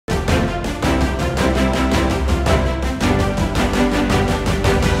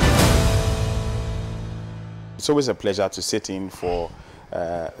It's always a pleasure to sit in for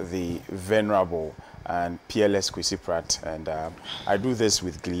the venerable and peerless Kwesi Pratt, and I do this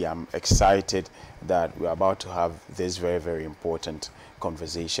with glee. I'm excited that we're about to have this very, very important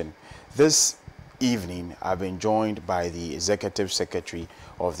conversation. This evening, I've been joined by the Executive Secretary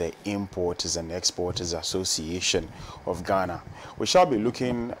of the Importers and Exporters Association of Ghana. We shall be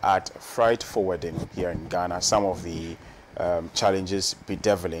looking at freight forwarding here in Ghana, some of the challenges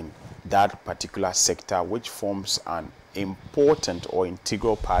bedeviling that particular sector, which forms an important or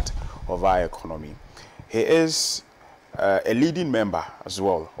integral part of our economy. He is a leading member as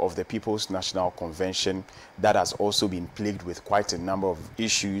well of the People's National Convention that has also been plagued with quite a number of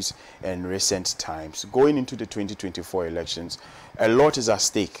issues in recent times. Going into the 2024 elections, a lot is at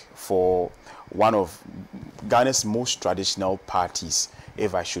stake for one of Ghana's most traditional parties,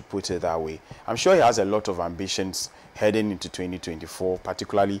 if I should put it that way. I'm sure he has a lot of ambitions heading into 2024,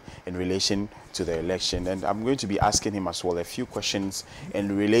 particularly in relation to the election. And I'm going to be asking him as well a few questions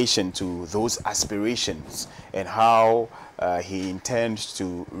in relation to those aspirations and how he intends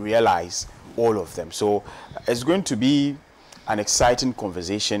to realize all of them. So it's going to be an exciting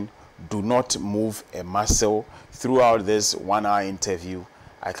conversation. Do not move a muscle throughout this 1 hour interview.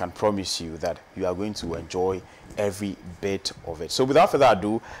 I can promise you that you are going to enjoy every bit of it. So without further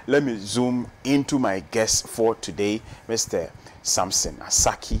ado, let me zoom into my guest for today, Mr. Samson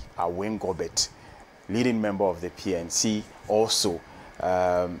Asaki Awingobit, leading member of the PNC, also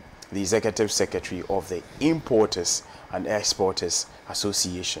the Executive Secretary of the Importers and Exporters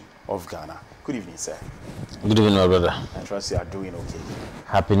Association of Ghana. Good evening, sir. Good evening, my brother. I trust you are doing okay.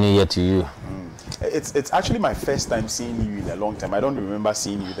 Happy New Year to you. It's actually my first time seeing you in a long time. I don't remember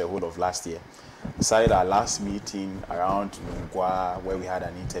seeing you the whole of last year. Besides our last meeting around Mungwa, where we had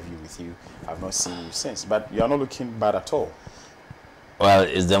an interview with you, I've not seen you since. But you are not looking bad at all. Well,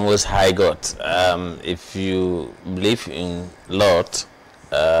 it's the Most High God. If you believe in Lord,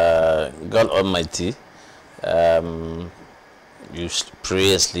 God Almighty, you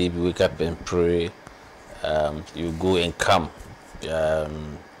pray, sleep, wake up and pray. You go and come.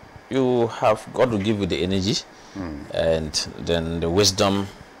 You have God will give you the energy and then the wisdom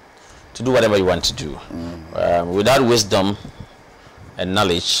to do whatever you want to do. Without wisdom and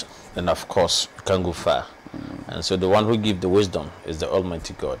knowledge, then of course you can't go far. And so the one who gives the wisdom is the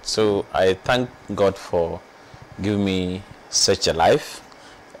Almighty God. So I thank God for giving me such a life,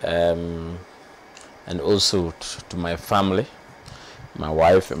 and also to my family, my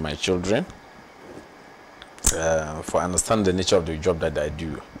wife and my children, for understanding the nature of the job that I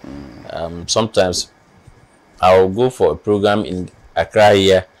do. Sometimes I'll go for a program in Accra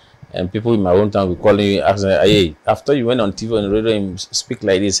here, and people in my hometown will call me asking, hey, after you went on TV and radio and speak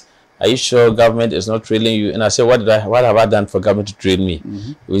like this, are you sure government is not trailing you? And I said, what have I done for government to train me?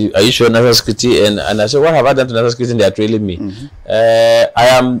 Are you sure national security? And I said, what have I done to national security? And they are trailing me.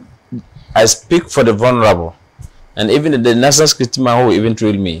 I speak for the vulnerable. And even the national security man who will even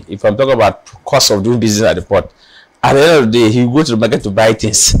trail me, if I'm talking about cost of doing business at the port, at the end of the day, he will go to the market to buy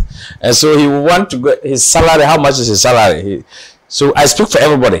things. And so he will want to get his salary. How much is his salary? So I speak for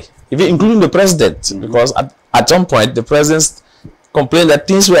everybody, even including the president, because at some point, the president complained that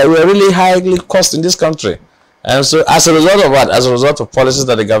things were really highly cost in this country. And so as a result of what? As a result of policies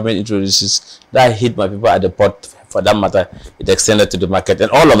that the government introduces, that hit my people at the port, for that matter, it extended to the market.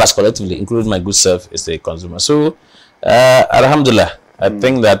 And all of us collectively, including my good self, is the consumer. So, alhamdulillah, I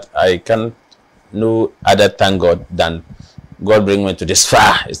think that I can no other thank God than God bring me to this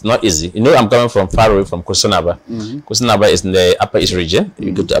far. It's not easy. You know, I'm coming from far away from Kosinaba. Kosinaba is in the Upper East region.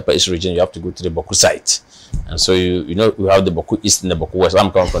 You go to Upper East region, you have to go to the Boku site. And so you know you have the Boku East and the Boku West.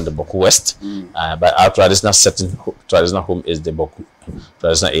 I'm coming from the Boku West. But our traditional setting, traditional home is the Boku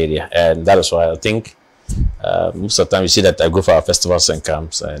traditional area. And that is why I think most of the time you see that I go for our festivals and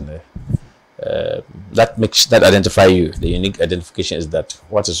camps, and that identify you. The unique identification is that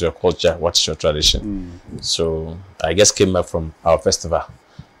what is your culture, what is your tradition. So I just came back from our festival.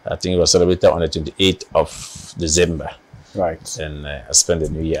 I think it was celebrated on the 28th of December. Right. And I spent the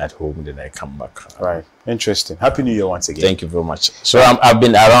new year at home, then I come back. Right. Interesting. Happy New Year once again. Thank you very much. So I've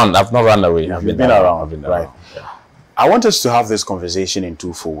been around. I've not run away. I've been around. I've been right. around. Yeah. I want us to have this conversation in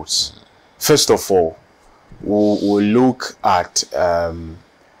two folds. First of all, we'll look at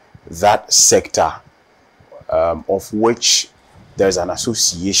that sector of which there's an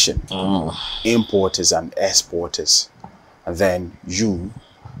association, importers and exporters, and then you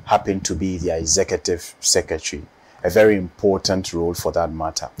happen to be the executive secretary, a very important role for that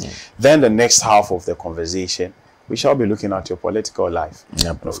matter. Then the next half of the conversation, we shall be looking at your political life.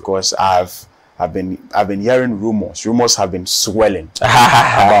 And of course, I've been hearing rumors. Rumors have been swelling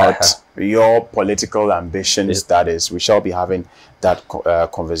about your political ambitions, that is, we shall be having that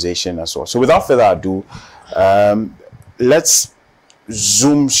conversation as well. So without further ado, let's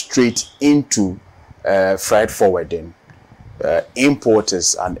zoom straight into freight forwarding,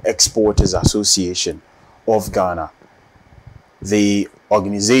 Importers and Exporters Association of Ghana, the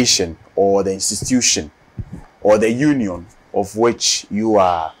organization or the institution or the union of which you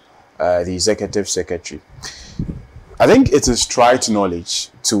are the executive secretary. I think it is trite knowledge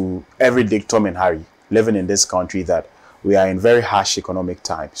to every Dick, Tom and Harry living in this country that we are in very harsh economic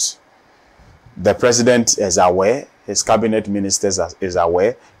times. The president is aware, his cabinet ministers is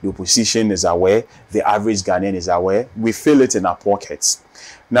aware, the opposition is aware, the average Ghanaian is aware. We feel it in our pockets.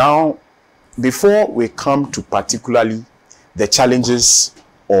 Now, before we come to particularly the challenges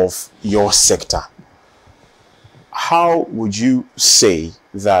of your sector, how would you say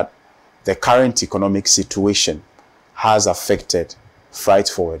that the current economic situation has affected freight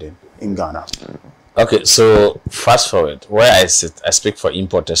forwarding in Ghana? Okay, so fast forward. Where I sit, I speak for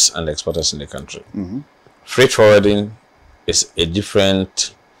importers and exporters in the country. Freight forwarding is a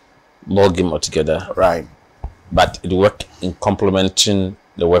different ballgame altogether. Right. But it works in complementing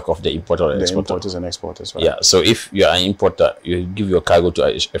the work of the importer or exporter. Importers and exporters, right? Yeah, so if you are an importer, you give your cargo to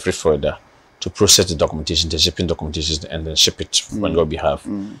a freight forwarder to process the documentation, the shipping documentation, and then ship it on your behalf.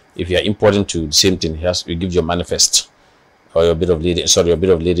 If you are importing to the same thing, you give your manifest or your bit of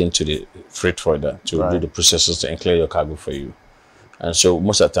leading, to the freight forwarder to do the processes to clear your cargo for you. And so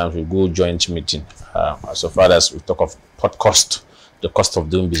most of the time we go joint meeting. So far as we talk of port cost, the cost of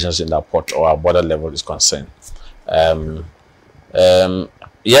doing business in our port or our border level is concerned.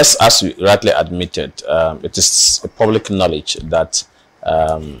 Yes, as we rightly admitted, it is a public knowledge that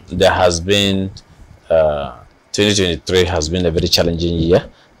there has been 2023 has been a very challenging year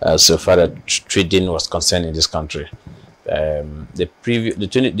so far as trading was concerned in this country. The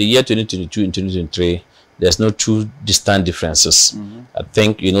year 2022 and 2023, there's no two distant differences. I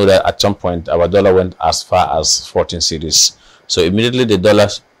think you know that at some point our dollar went as far as 14 cedis. So immediately the dollar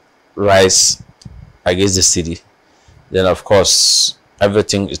rise against the cedi, then of course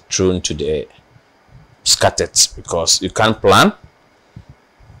everything is thrown to the scattered, because you can't plan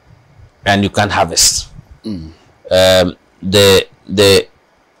and you can't harvest. The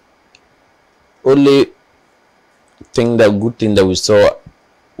only good thing that we saw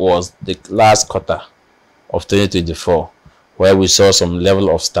was the last quarter of 2024, where we saw some level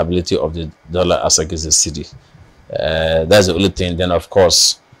of stability of the dollar as against the cedi. That's the only thing. Then of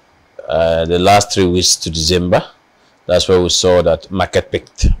course the last 3 weeks to December, that's where we saw that market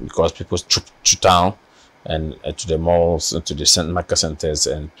picked, because people trooped to town and to the malls and to the market centers,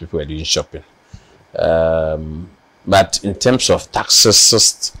 and people were doing shopping. But in terms of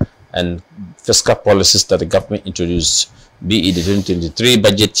taxes and fiscal policies that the government introduced, be it the 2023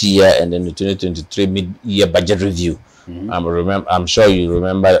 budget year and then the 2023 mid-year budget review, I'm sure you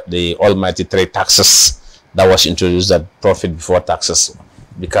remember the almighty 3 taxes that was introduced, that profit before taxes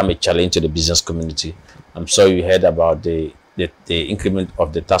become a challenge to the business community. I'm sure you heard about the increment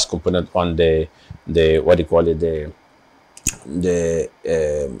of the tax component on the what do you call it, the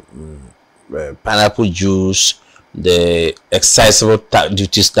pineapple juice, the excisable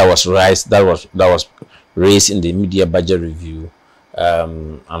duties that was raised in the media budget review.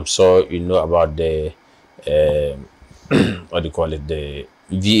 I'm sure you know about the what do you call it, the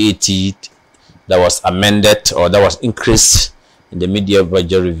VAT that was amended or that was increased in the media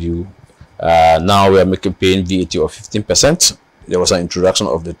budget review. Now we are paying VAT of 15%. There was an introduction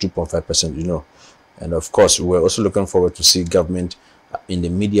of the 2.5%, you know, and of course we're also looking forward to see government in the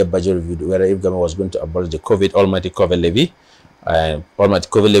media budget review whether if government was going to abolish the almighty COVID levy. Almighty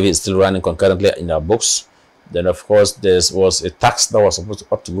COVID levy is still running concurrently in our books. Then of course there was a tax that was supposed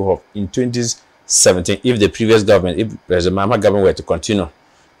to go up in 2017 if the previous government, if President Mahama government were to continue.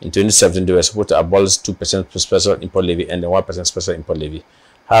 In 2017 they were supposed to abolish 2% special import levy and then 1% special import levy.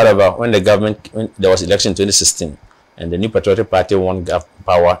 However, when there was election in 2016 and the New Patriotic Party won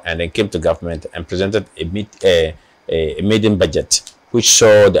power and then came to government and presented a maiden budget which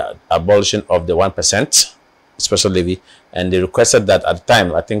saw the abolition of the 1% special levy, and they requested that at the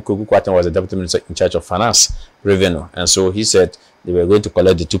time, I think Koku Alamasor was the deputy minister in charge of finance revenue, and so he said they were going to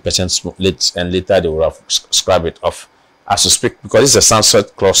collect the 2% and later they would have scrap it off. As we speak, because it's a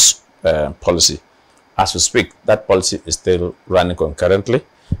sunset clause policy, as we speak, that policy is still running concurrently,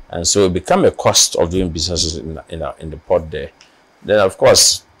 and so it become a cost of doing businesses in the port there. Then of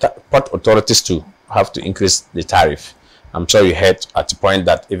course port authorities too have to increase the tariff. I'm sure you heard at the point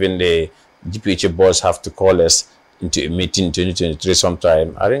that even the GPHA boards have to call us into a meeting in 2023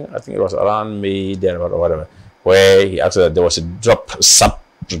 sometime. I think it was around May there or whatever, where he asked that there was a drop sub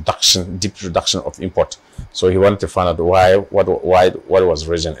deep reduction of import. So he wanted to find out why what was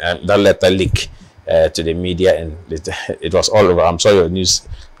the reason, and that letter leak to the media, and it was all over. I'm sure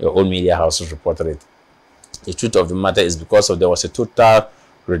your own media houses reported it. The truth of the matter is because there was a total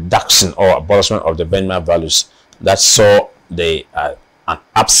reduction or abolishment of the benchmark values that saw an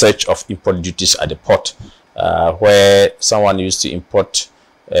upsurge of import duties at the port, where someone used to import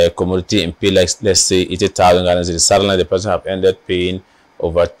a commodity and pay, like, let's say 80,000 Ghana cedis. Suddenly the person have ended paying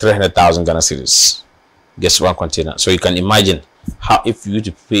over 300,000 Ghana cedis. Just one container. So you can imagine how, if you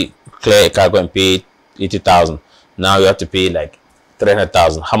to clear a cargo and pay 80,000, now you have to pay like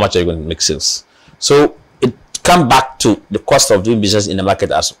 300,000. How much are you going to make sales? So it comes back to the cost of doing business in the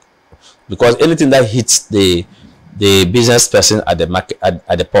market, as because anything that hits the business person at the market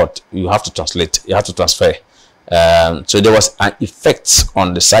at the port, you have to translate, you have to transfer. So there was an effect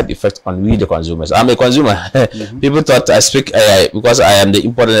on the side effect on we the consumers. I'm a consumer. People thought I speak because I am the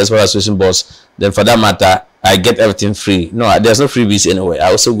importer as well as association boss. Then for that matter, I get everything free. No, there's no freebies anyway.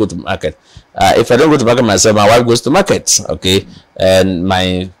 I also go to market. If I don't go to market myself, my wife goes to market. Okay, and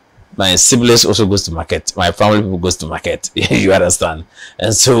my siblings also goes to market. My family people goes to market. You understand?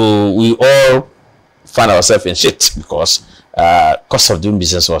 And so we all find ourselves in shit because cost of doing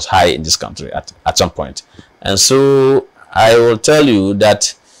business was high in this country at some point. And so I will tell you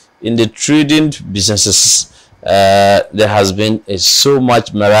that in the trading businesses, there has been so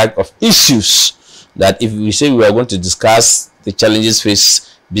much myriad of issues that if we say we are going to discuss the challenges faced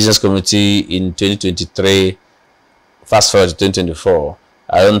business community in 2023, fast forward to 2024,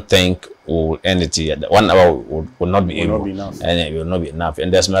 I don't think we'll end it here. 1 hour will not be able, and it will not be enough.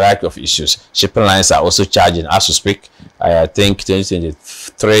 And there's a variety of issues. Shipping lines are also charging as we speak. I think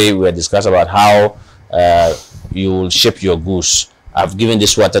 2023 we discussed about how you will ship your goods. I've given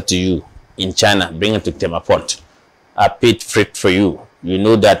this water to you in China, bring it to Tema Port. I paid freight for you. You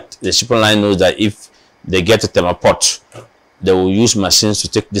know that the shipping line knows that if they get to Tema Port, they will use machines to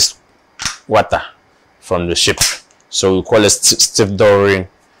take this water from the ship. So we call it stevedoring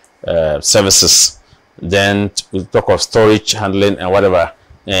services. Then we talk of storage handling and whatever,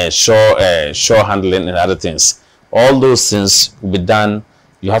 shore handling and other things. All those things will be done.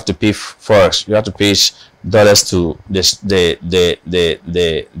 You have to pay first. You have to pay dollars to the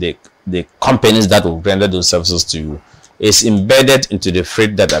companies that will render those services to you. It's embedded into the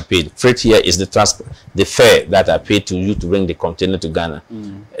freight that I paid. Freight here is the fare that I paid to you to bring the container to Ghana.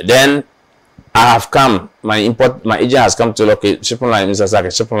 Then I have come. My agent has come to look at shipping line, Mr.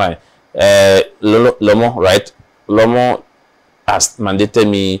 Asaki, shipping line. Lomo, right? Lomo has mandated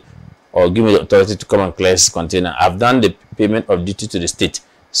me or give me the authority to come and clear this container. I've done the payment of duty to the state.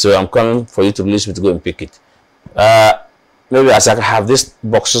 So I'm coming for you to release me to go and pick it. Maybe as I have these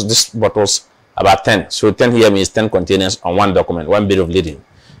boxes, these bottles, about 10. So 10 here means 10 containers on one document, one bit of lading.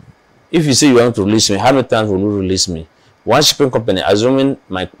 If you say you want to release me, how many times will you release me? One shipping company, assuming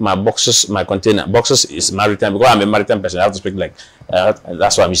my boxes, my container boxes is maritime, because I'm a maritime person, I have to speak like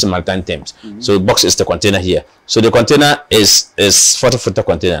that's why I'm using maritime terms. So box is the container here. So the container is 40-footer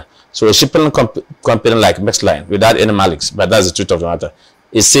container. So a shipping company like Mexline, without any malice, but that's the truth of the matter,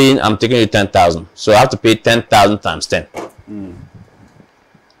 is saying I'm taking you 10,000. So I have to pay 10,000 times 10.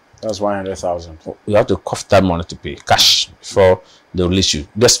 That's 100,000. You have to cough that money to pay cash before they release you.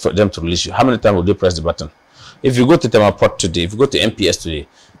 Just for them to release you. How many times will they press the button? If you go to Tema Port today, if you go to MPS today,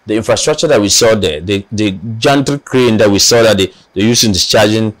 the infrastructure that we saw there, the gantry crane that we saw that they using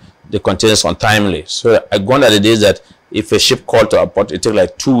discharging the containers untimely. So I gone at the days that if a ship called to our port, it takes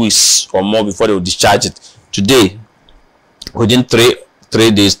like 2 weeks or more before they will discharge it. Today, within 3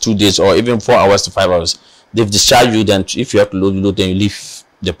 days, 2 days, or even 4 hours to 5 hours, they've discharged you. Then if you have to load, then you leave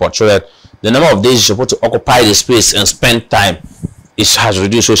the port, so that the number of days you're supposed to occupy the space and spend time has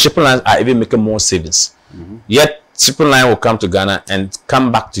reduced. So shipping lines are even making more savings. Yet shipping line will come to Ghana and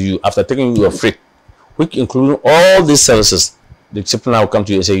come back to you after taking your freight, which including all these services. The shipping line will come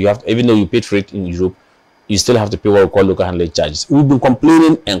to you and say you have to, even though you paid freight in Europe, you still have to pay what we call local handling charges. We've been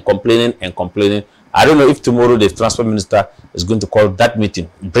complaining and complaining and complaining. I don't know if tomorrow the transport minister is going to call that meeting,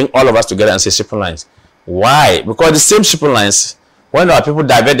 bring all of us together and say shipping lines. Why? Because the same shipping lines, when our people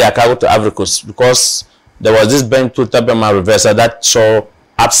divert their cargo to Ivory Coast, because there was this bank to Tabema reversal that saw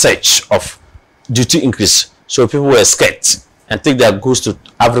upsurge of duty increase. So people were scared and take their goods to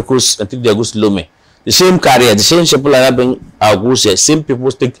Ivory Coast and take their goods to Lome. The same carrier, the same shipping line that bring our goods here, same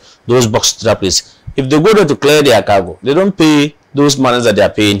people take those boxes to that place. If they go there to clear their cargo, they don't pay those monies that they are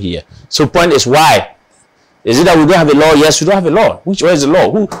paying here. So point is, why? Is it that we don't have a law? Yes, we don't have a law. Which way is the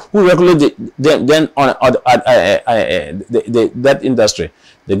law? Who regulates then on that industry?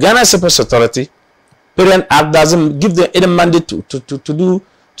 The Ghana Surface Authority Parent Act doesn't give them any mandate to do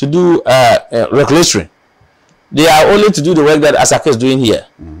to do regulatory. They are only to do the work that Asaki is doing here.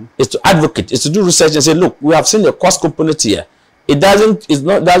 Is to advocate, is to do research and say, look, we have seen the cost component here. It doesn't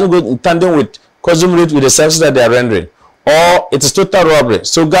go in tandem with consumer rate with the services that they are rendering, or it is total robbery.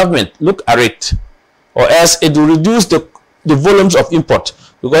 So government, look at it, or else it will reduce the volumes of import.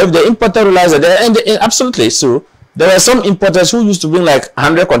 Because if the importer realize that absolutely so, there are some importers who used to bring like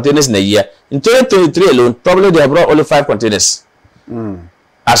 100 containers in a year. In 2023 alone, probably they have brought only 5 containers.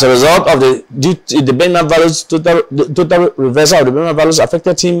 As a result of the minimum values, total reversal of the minimum values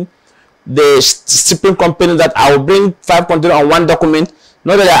affected him. The shipping company that I will bring 5 containers on one document.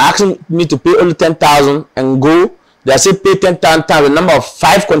 Not that they are asking me to pay only 10,000 and go. They are saying pay 10,000 times the number of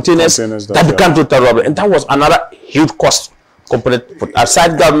 5 containers that become total robbery. And that was another huge cost component put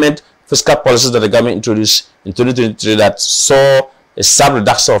aside government fiscal policies that the government introduced in 2023 that saw a sharp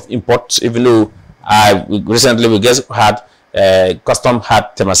reduction of imports, even though recently we just had custom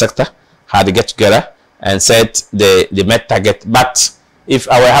had Tema sector had to get together and said they met target. But if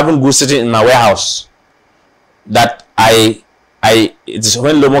I were having goods sitting in my warehouse that it is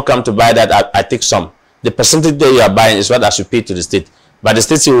when Lomo come to buy that I take some. The percentage that you are buying is what I should pay to the state. But the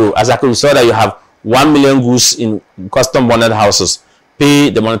state, as I could saw that you have 1 million goods in custom bonded houses,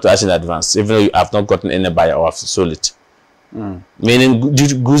 pay the money to us in advance, even though you have not gotten any buyer or have sold it. Meaning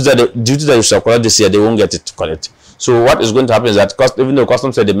goods that duty that you shall collect this year, they won't get it to collect. So what is going to happen is that even though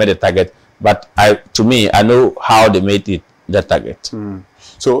customs said they made a target, but to me, I know how they made it that target.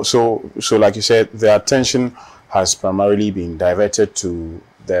 So like you said, the attention has primarily been diverted to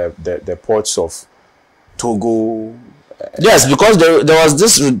the ports of Togo. Yes, because there was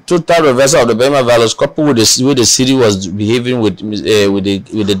this total reversal of the minimum values coupled with the way the city was behaving with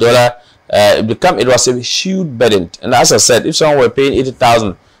the dollar. It was a huge burden. And as I said, if someone were paying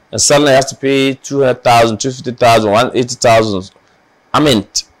 80,000 and suddenly has to pay 200,000, 250,000, 180,000, I mean,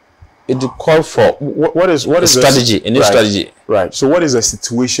 it would call for what is a strategy, a new strategy. Right. So what is the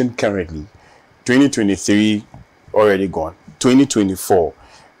situation currently? 2023 already gone. 2024.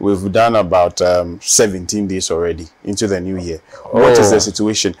 We've done about 17 days already into the new year. What is the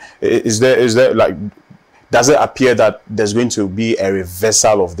situation? Is there like, does it appear that there's going to be a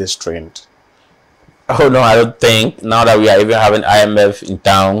reversal of this trend? Oh no, I don't think. Now that we are even having IMF in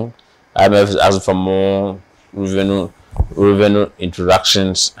town, IMF is asking for more revenue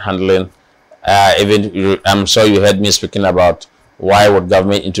introductions, handling. Even I'm sure you heard me speaking about why would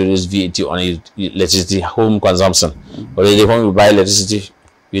government introduce VAT on electricity home consumption. But when we buy electricity,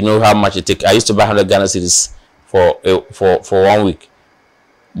 you know how much it takes. I used to buy 100 Ghana cedis for 1 week.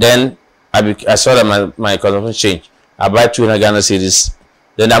 Then I saw that my consumption changed. I buy 200 Ghana cedis.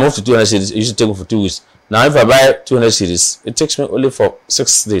 Then I moved to 200 cedis. It used to take me for 2 weeks. Now if I buy 200 cedis, it takes me only for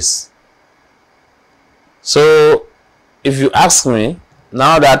 6 days. So if you ask me,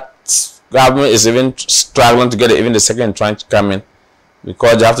 now that government is even struggling to get even the second tranche coming,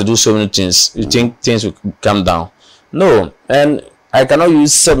 because they have to do so many things, you think things will come down? No, and I cannot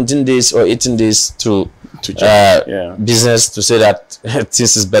use 17 days or 18 days to business to say that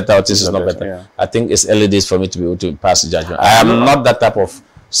this is better or this is not better. Yeah. I think it's early days for me to be able to pass judgment. I am not that type of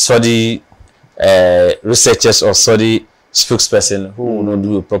study researchers or study spokesperson who will not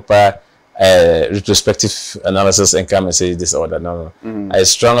do a proper retrospective analysis and come and say this or that. No. I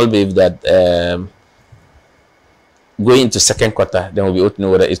strongly believe that going into second quarter, then we'll be able to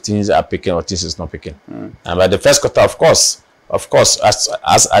know whether if things are picking or things is not picking. And by the first quarter, of course, as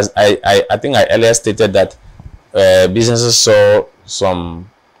I think I earlier stated that businesses saw some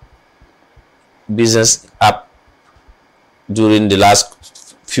business up during the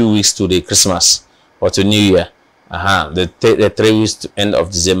last few weeks to the Christmas or to New Year. The 3 weeks to end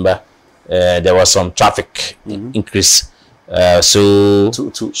of December, there was some traffic increase. So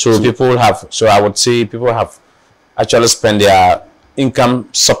people have. So I would say people have actually spent their income,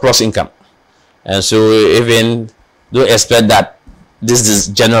 surplus income, and so even don't expect that this is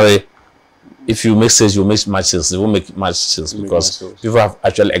January. If you make sales, you make much sales. They won't make much sales because people have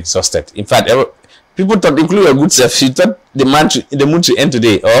actually exhausted. In fact, people thought, including your good self, you thought the month to end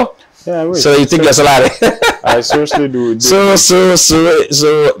today. Oh, yeah. So you take your salary. I seriously do. So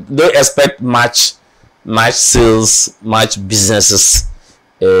don't expect much sales, much businesses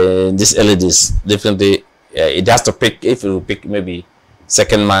in these early days. Definitely, it has to pick. If it will pick maybe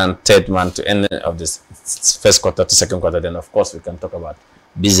second month, third month to end of this first quarter to second quarter, then of course we can talk about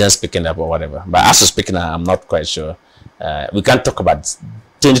business picking up or whatever. But as to speaking, I'm not quite sure. We can't talk about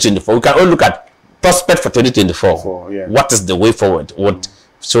 2024. We can only look at prospect for 2024. What is the way forward?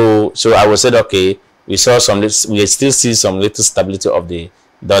 So I would say, okay, we still see some little stability of the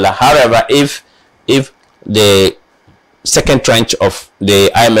dollar. However, if the second tranche of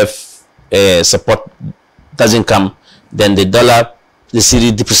the IMF support doesn't come, then the dollar, the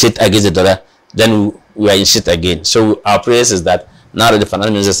cedi depreciate against the dollar, then we are in shit again. So our prayers is that now that the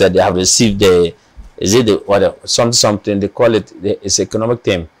finance minister said they have received the, is it the what something they call it, it's economic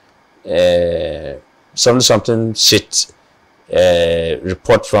term, something shit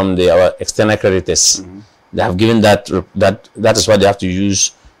report from our external creditors. They have given that is what they have to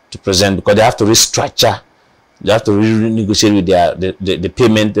use to present, because they have to restructure, they have to renegotiate with the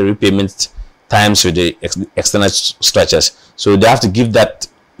payment, the repayment times with the external structures. So they have to give that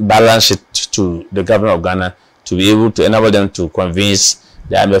balance sheet to the government of Ghana to be able to enable them to convince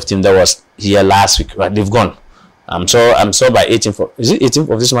the IMF team that was here last week, but they've gone. I'm sure by 18th, is it 18th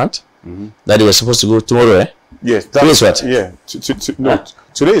of this month that they were supposed to go tomorrow? Eh? Yes. Today is what? Yeah. No.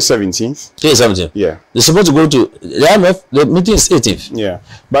 Today is 17th. Today is 17th. Yeah. They're supposed to go to the IMF. The meeting is 18th. Yeah.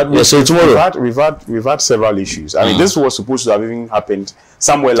 But so tomorrow we've had several issues. I mean, this was supposed to have even happened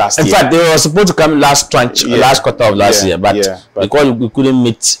somewhere last year. In fact, they were supposed to come last quarter of last year, but because we couldn't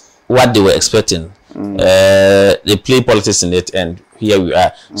meet what they were expecting, they play politics in it, and here we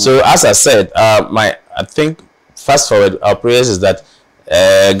are. So as I said, I think fast forward, our prayers is that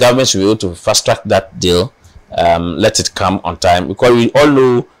government should be able to fast track that deal, let it come on time, because we all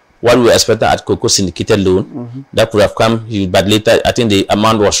know what we were expecting at Cocoa syndicated loan that could have come, but later I think the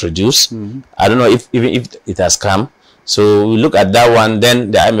amount was reduced. I don't know if it has come. So we look at that one, then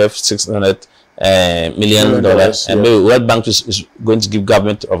the IMF $600 million, and maybe World Bank is going to give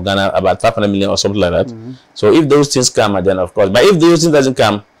government of Ghana about 500 million or something like that. So if those things come, then of course, but if those things doesn't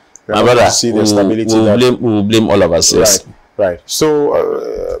come, my brother, we will blame all of us. Yes. Right.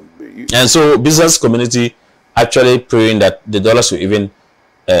 So and so business community actually praying that the dollars will even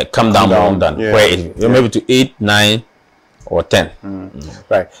come down more than where it maybe to 8, 9 or 10.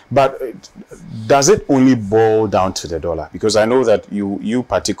 Right. But does it only boil down to the dollar? Because I know that you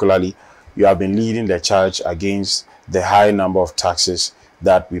particularly, you have been leading the charge against the high number of taxes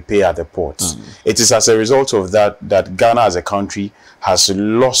that we pay at the ports. It is as a result of that Ghana as a country has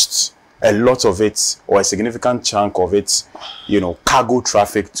lost a lot of its, or a significant chunk of its, cargo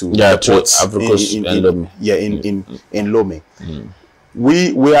traffic to the ports in Lome.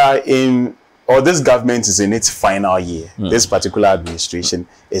 We are in, or this government is in its final year. This particular administration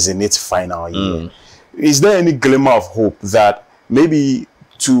is in its final year. Is there any glimmer of hope that maybe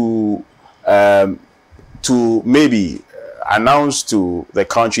to maybe announce to the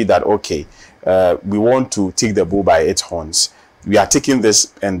country that, okay, we want to take the bull by its horns, we are taking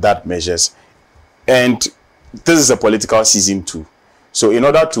this and that measures, and this is a political season too. So in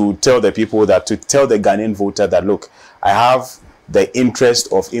order to tell the people that, to tell the Ghanaian voter that, look, I have the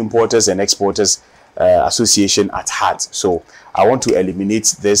interest of Importers and Exporters Association at heart. So I want to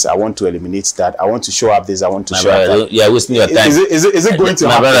eliminate this, I want to eliminate that, I want to show up this, I want to show up that. You are wasting your time. Is it going to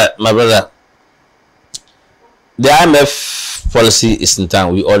happen? My brother, the IMF policy is in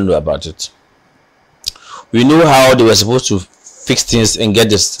town. We all know about it. We know how they were supposed to fix things and get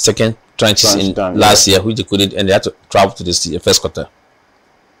the second tranches in last year, which they couldn't, and they had to travel to this first quarter.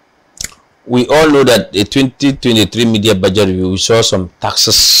 We all know that the 2023 media budget review, we saw some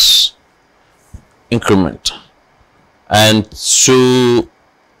taxes increment, and so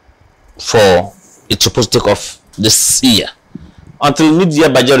for it's supposed to take off this year. Until mid-year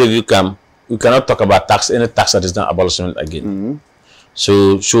budget review come, we cannot talk about any tax that is not abolishment again.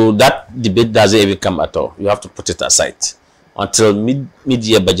 So that debate doesn't even come at all. You have to put it aside until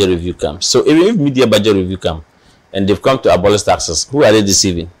mid-year budget review comes. So even if mid-year budget review come and they've come to abolish taxes, who are they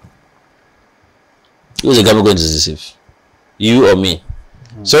deceiving? Who is the government going to deceive? You or me?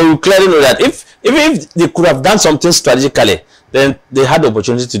 So we clearly know that if they could have done something strategically, then they had the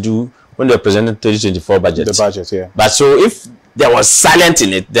opportunity to do when they were presenting 2024 budget. The budget, yeah. But so if there was silent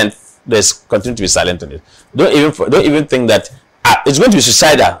in it, then there's continue to be silent in it. Don't even think that it's going to be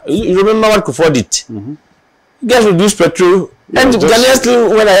suicidal. You remember what Kufuor did? Guys reduce petrol, and Ghanaians still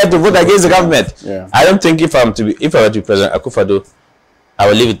went ahead to vote against the government. I don't think if I were to be President Akufo-Addo, I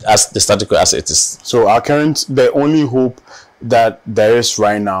will leave it as the status quo as it is. So the only hope that there is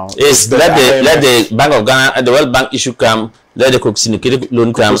right now is let the Bank of Ghana and the World Bank issue come, let the syndicated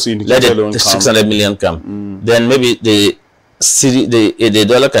loan come, let the 600 million come. Then maybe the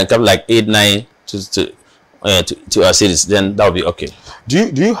dollar can come like 8, 9 to our cities. Then that will be okay. Do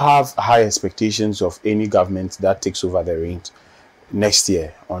you have high expectations of any government that takes over the reins next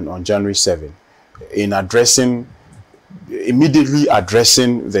year on January 7 in immediately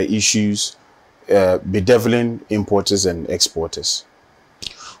addressing the issues bedeviling importers and exporters?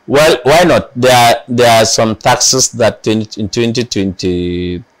 Well, why not? There are some taxes that in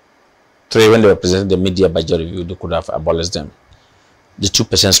 2023 2003, when they were presenting the media budget review, they could have abolished them. The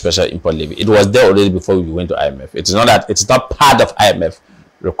 2% special import levy. It was there already before we went to IMF. It's not that it's not part of IMF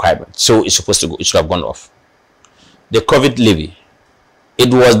requirement. So it's supposed to go. It should have gone off. The COVID levy.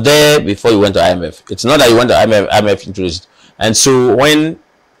 It was there before you went to IMF. It's not that you went to IMF introduced. And so when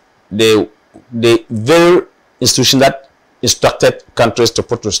the very institution that instructed countries to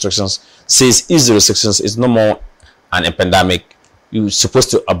put restrictions says ease the restrictions, is no more an pandemic, you're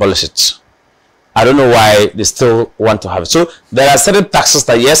supposed to abolish it. I don't know why they still want to have it. So there are certain taxes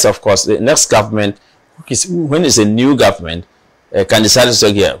that, yes, of course, the next government, when it's a new government, can decide to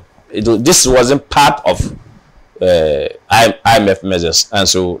say, yeah, this wasn't part of IMF measures, and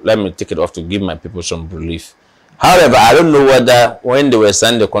so let me take it off to give my people some relief. However, I don't know whether when they were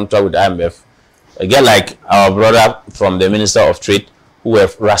signing the contract with IMF, again, like our brother from the Minister of Trade, who were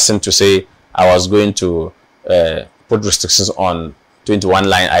rushing to say I was going to put restrictions on 21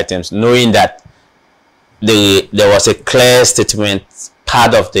 line items, knowing that there was a clear statement,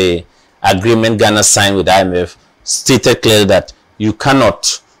 part of the agreement Ghana signed with IMF, stated clearly that you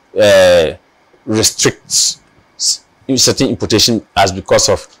cannot restrict certain importation as because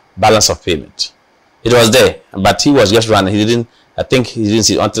of balance of payment. It was there, but he was just running. He didn't. I think he didn't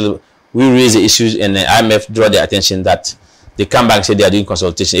see it until we raised the issues and the IMF draw the attention that they come back and say they are doing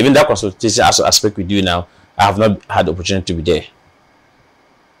consultation. Even that consultation aspect we do now, I have not had the opportunity to be there.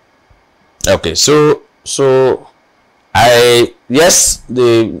 Okay, so yes,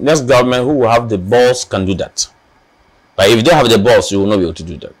 the next government who will have the balls can do that. But if you don't have the balls, you will not be able to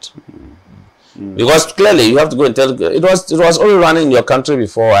do that. Because clearly you have to go and tell it was only running in your country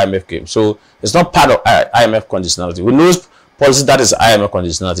before IMF came. So it's not part of IMF conditionality. We know policy that is IMF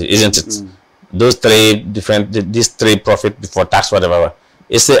conditionality, isn't it? Those these three profit before tax, whatever.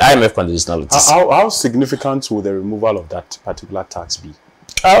 It's the IMF conditionality. How significant will the removal of that particular tax be?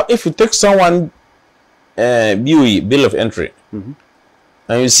 If you take someone BOE, bill of entry, and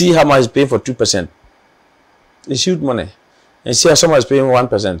you see how much is paying for 2%, it's huge money. And see how someone is paying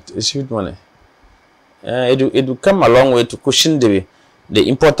 1%, it's huge money. It will come a long way to cushion the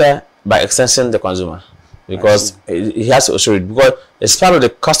importer, by extension the consumer, because he has to assure it, because it's part of the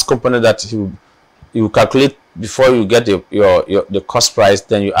cost component that you calculate before you get the cost price,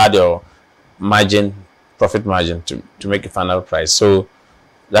 then you add your margin, profit margin to make a final price. So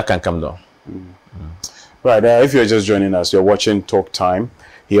that can come down. Right, if you're just joining us, you're watching Talk Time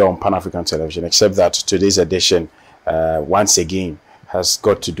here on Pan-African Television, except that today's edition, once again, has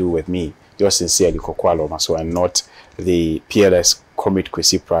got to do with me, yours sincerely, Koku Alamasor, and not the PLS Comrade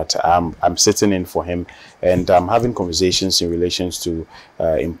Kwesi Pratt. I'm sitting in for him, and I'm having conversations in relation to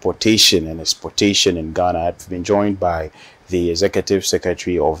importation and exportation in Ghana. I've been joined by the Executive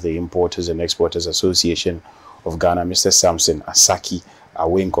Secretary of the Importers and Exporters Association of Ghana, Mr. Samson Asaki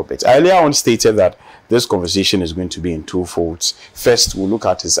Awingobit. I earlier on stated that this conversation is going to be in two folds. First, we'll look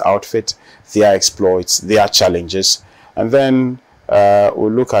at his outfit, their exploits, their challenges, and then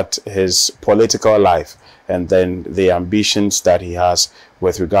we'll look at his political life and then the ambitions that he has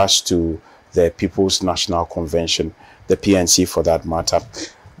with regards to the People's National Convention, the PNC for that matter.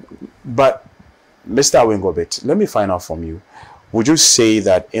 But Mr. Awingobit, let me find out from you. Would you say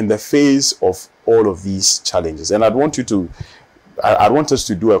that in the face of all of these challenges, and I want us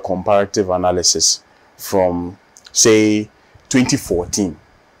to do a comparative analysis from, say, 2014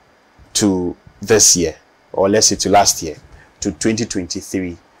 to this year, or let's say to last year, to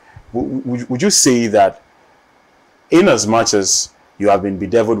 2023, would you say that in as much as you have been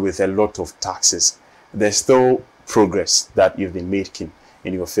bedeviled with a lot of taxes, there's still progress that you've been making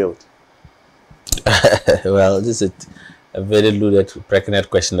in your field? Well, this is a very loaded, pregnant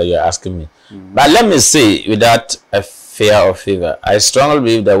question that you're asking me. But let me say, without a fear or favor, I strongly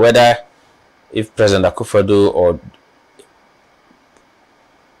believe that whether if President Akufo-Addo or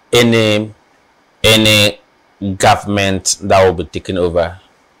any government that will be taken over,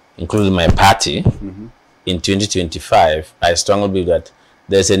 including my party, in 2025, I strongly believe that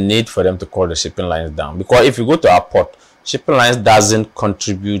there's a need for them to call the shipping lines down. Because if you go to our port, shipping lines doesn't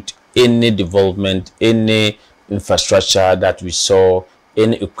contribute any development, any infrastructure that we saw,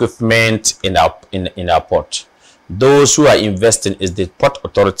 any equipment in our port. Those who are investing is the Port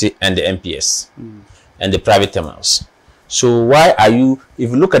Authority and the MPS and the private terminals. So why are you,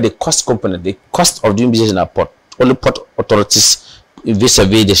 if you look at the cost component, the cost of doing business in our port, only port authorities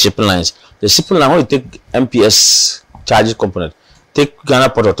vis-a-vis the shipping lines. The shipping line, when you take MPS charges component, take Ghana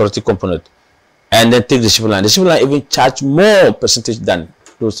Port Authority component, and then take the shipping line even charge more percentage than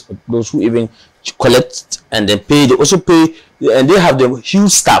those who even collect and then pay. They also pay, and they have the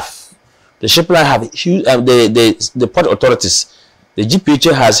huge staff. The shipping line have huge, the port authorities, The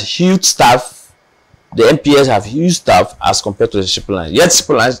GPHA has huge staff. The MPS have huge staff as compared to the shipping lines. Yet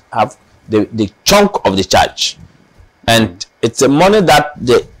shipping lines have the chunk of the charge. And it's a money that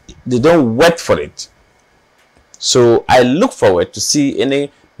they don't work for it. So I look forward to see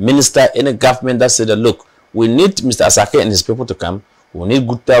any minister, any government that said that, look, we need Mr. Asaki and his people to come. We need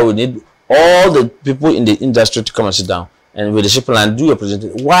Gupta, we need all the people in the industry to come and sit down. And with the shipping line, do your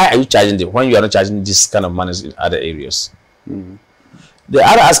presentation. Why are you charging them when you are not charging this kind of money in other areas? The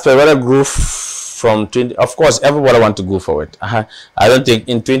other aspect, whether growth from 20, of course, everybody want to go forward. I don't think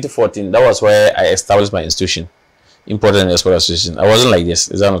in 2014, that was where I established my institution, Import and Export Association. I wasn't like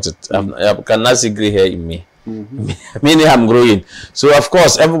this. Is that not it? I cannot see gray hair in me. Meaning I'm growing. So, of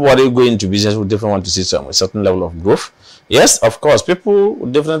course, everybody going into business would definitely want to see a certain level of growth. Yes, of course, people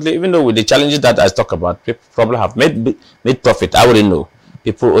would definitely, even though with the challenges that I talk about, people probably have made profit. I wouldn't know.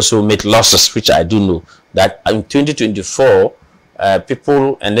 People also made losses, which I do know. That in 2024,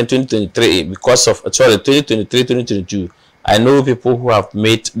 people, and then 2023, because of, 2023, 2022, I know people who have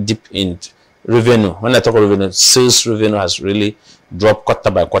made deep in revenue. When I talk about revenue, sales revenue has really dropped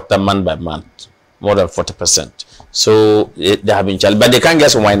quarter by quarter, month by month, more than 40%. So they have been challenged, but they can't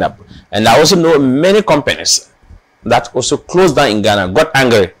just wind up. And I also know many companies that also closed down in Ghana, got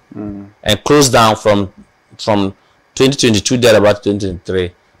angry, and closed down from 2022 there about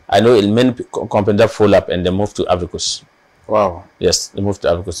 2023. I know many companies that fold up and they moved to Ivory Coast. Wow. Yes, they moved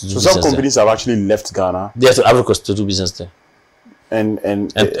to Ivory Coast. So some companies have actually left Ghana. They are to Ivory Coast to do business there. And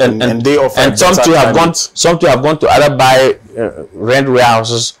they offer. And some to have gone to either buy rent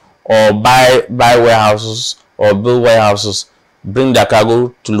warehouses or buy warehouses or build warehouses, bring their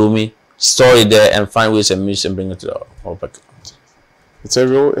cargo to Lumi, store it there, and find ways and means and bring it to our back. It's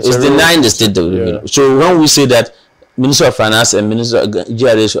denying the state that we live in. So when we say that Minister of Finance and Minister of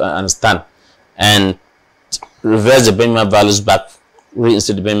GRA should understand and reverse the minimum values back,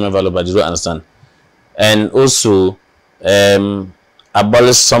 reinstate the minimum value, but they don't understand. And also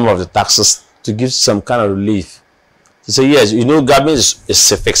abolish some of the taxes to give some kind of relief. To say, yes, you know, government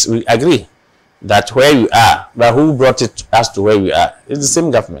is a fix. We agree that where you are, but who brought it us to where we are? It's the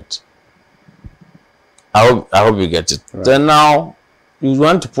same government. I hope you get it. Right. Then now, you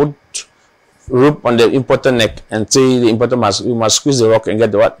want to put rope on the importer neck and say the importer you must squeeze the rock and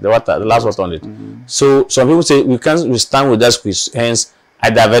get the last water on it. So some people say we stand with that squeeze, hence I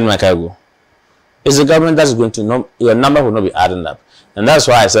divert my cargo. It's the government that's going to know your number will not be adding up. And that's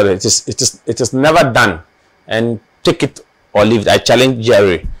why I said it is never done. And take it or leave it. I challenge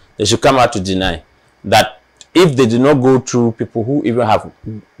GRA. They should come out to deny that if they do not go through people who even have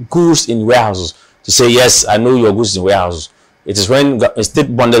goods in warehouses to say, yes, I know your goods in warehouses. It is when a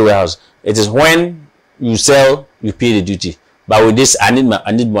state bonded warehouse. It is when you sell, you pay the duty. But with this, I need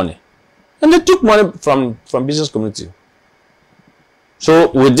money. And they took money from business community.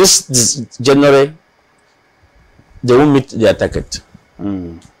 So with this January, they won't meet their target.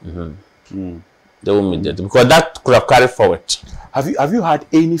 They won't meet that because that could have carried forward. Have you had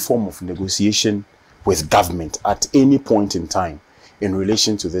any form of negotiation with government at any point in time in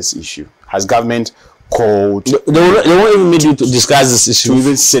relation to this issue? Has government called? They won't even meet you to discuss this issue. To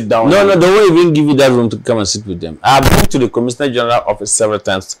even sit down? No, they won't even give you that room to come and sit with them. I've been to the Commissioner General office several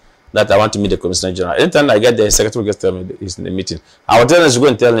times that I want to meet the Commissioner General. Anytime I get there, the secretary gets tell me he's in the meeting. I will tell him to go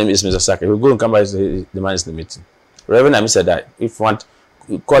and tell him it's Mr. Asaki. He'll go and come back and say the man is in the meeting. Reverend Ami said that if you want,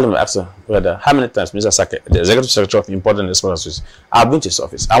 you call him and ask him whether how many times Mr. Asaki, the executive secretary of Import and Export Association, I've been to his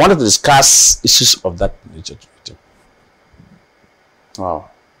office. I wanted to discuss issues of that nature with him. Wow.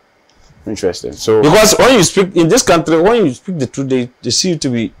 Interesting. So because when you speak in this country, when you speak the truth, they see you to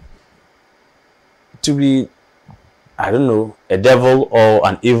be I don't know, a devil or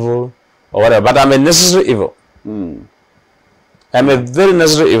an evil or whatever, but I'm a necessary evil. I'm a very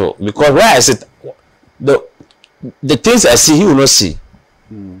necessary evil because where I sit, the things I see, he will not see.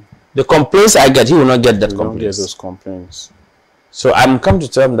 The complaints I get, he will not get that complaints. Get those complaints. So I'm come to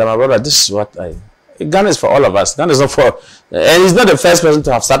tell him that my brother, this is what Ghana is for all of us. Ghana is not for, and he's not the first person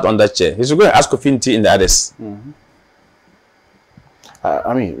to have sat on that chair. He's going to ask Kofi in the others.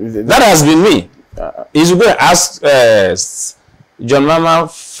 I mean, that has been me. He's going to ask John Mama,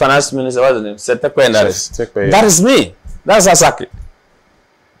 Finance Minister, what's the name? Tekwe and others. That is me. That's Asaki.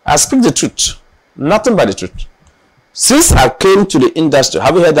 I speak the truth. Nothing but the truth. Since I came to the industry,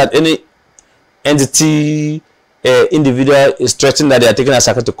 have you heard that any entity, individual is threatening that they are taking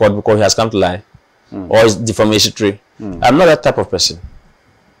Asaki to court because he has come to lie? Or is defamatory? I'm not that type of person.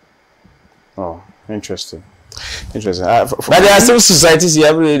 Oh, interesting. Interesting. But there are still societies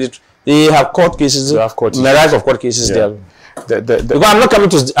here, they have court cases. They have court cases. The right of court cases. Yeah. Because I'm not coming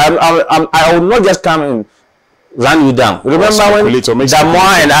to. I will not just come in ran you down. Remember when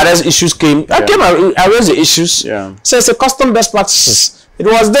Damois and other issues came? I raised the issues. Yeah. So it's a custom best practices. It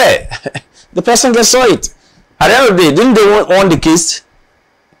was there. The person that saw it. At the end of the day, didn't they won the case?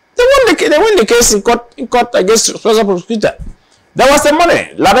 They won the case in court against special prosecutor. There was the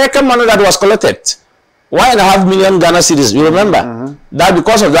money, Labeka money that was collected. 1.5 million Ghana cedis. You remember that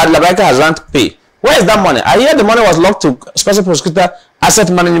because of that, Labeka has run to pay. Where is that money? I hear the money was locked to special prosecutor asset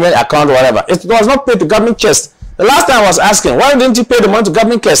management account or whatever. It was not paid to government chest. The last time I was asking, why didn't you pay the money to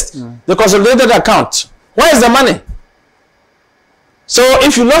government chest? The consolidated account. Where is the money? So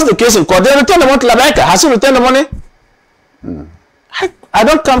if you lost the case in court, they return the money to Labeka. Has he returned the money? I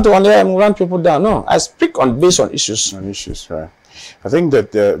don't come to one day and run people down. No, I speak based on issues. On issues, right. I think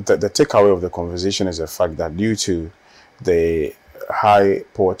that the takeaway of the conversation is the fact that due to the high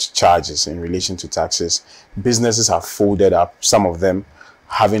port charges in relation to taxes, businesses have folded up, some of them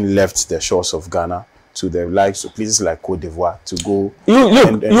having left the shores of Ghana to the likes of places like Cote d'Ivoire to go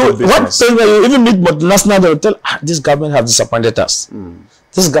and what thing that you even meet multinational, they will tell, this government have disappointed us.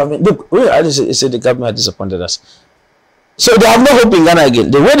 This government, look, I say the government has disappointed us. So they have no hope in Ghana again.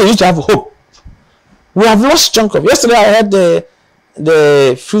 The way they used to have hope, we have lost chunk of. Yesterday I had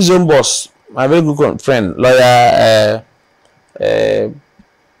the free zone boss, my very good friend, lawyer,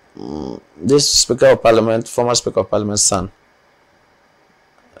 this Speaker of Parliament, former Speaker of Parliament's son.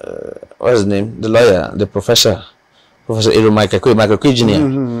 What's his name? The lawyer, the professor, Professor Michael Kwe Jr.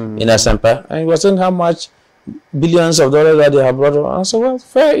 In Asempa, and he was saying how much billions of dollars that they have brought. I said, well,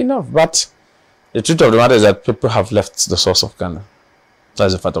 fair enough, but the truth of the matter is that people have left the source of Ghana.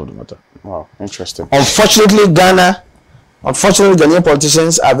 That's the fact of the matter. Wow, interesting. Unfortunately, Ghanaian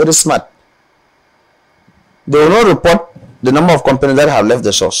politicians are very smart. They will not report the number of companies that have left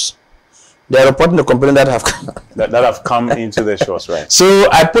the source. They are reporting the companies that have that have come into the shores, right? So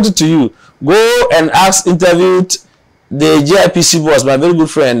I put it to you: go and interviewed the JIPC boss, my very good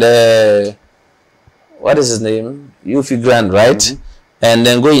friend. What is his name? Yufi Grand, right? And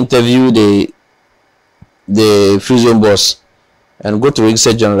then go interview the free zone boss, and go to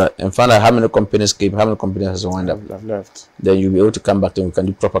Register General and find out how many companies came, how many companies has wound up. I've left. Then you'll be able to come back and we can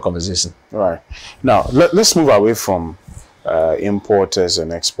do proper conversation. All right. Now let's move away from importers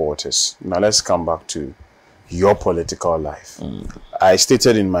and exporters. Now let's come back to your political life. I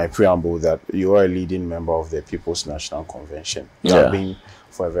stated in my preamble that you are a leading member of the People's National Convention. You have been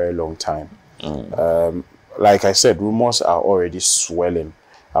for a very long time. Like I said, rumors are already swelling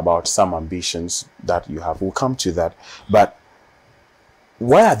about some ambitions that you have. We'll come to that. But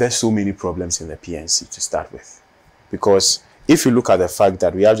why are there so many problems in the PNC to start with? Because if you look at the fact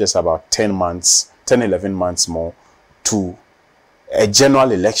that we have just about 11 months more to a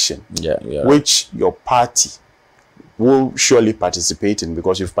general election, which your party will surely participate in,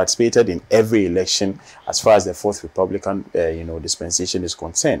 because you've participated in every election as far as the Fourth Republican dispensation is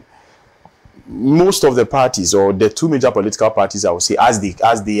concerned. Most of the parties, or the two major political parties, I would say, as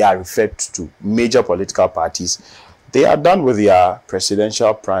they are referred to major political parties, they are done with their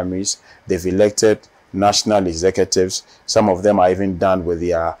presidential primaries. They've elected national executives. Some of them are even done with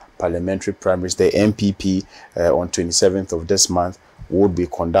their parliamentary primaries. The MPP on 27th of this month would be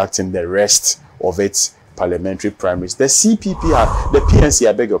conducting the rest of its parliamentary primaries. The CPP, the PNC,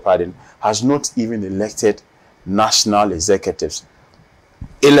 I beg your pardon, has not even elected national executives.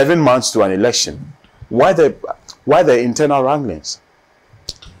 11 months to an election. Why the internal wranglings?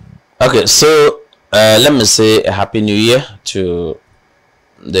 Okay, so let me say a happy new year to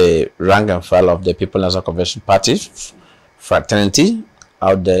the rank and file of the People's National Convention Party fraternity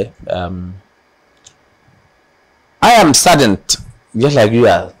out there. I am saddened, just like you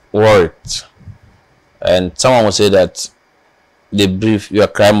are worried. And someone will say that you are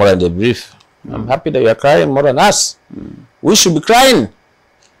crying more than they breathe. I'm happy that you are crying more than us. We should be crying.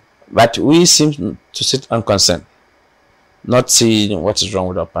 But we seem to sit unconcerned, not seeing what is wrong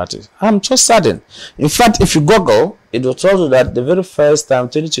with our party. I'm so saddened. In fact, if you Google, it will tell you that the very first time,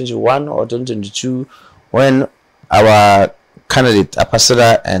 2021 or 2022, when our candidate,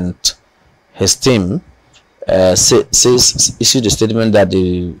 Ambassador, and his team issued a statement that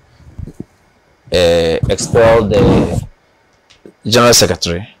they expelled the General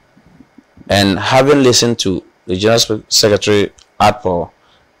Secretary, and having listened to the General Secretary outpour,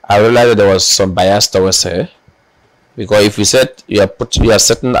 I realized that there was some bias towards her, because if you said you are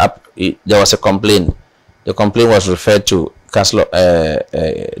setting up, there was a complaint. The complaint was referred to Council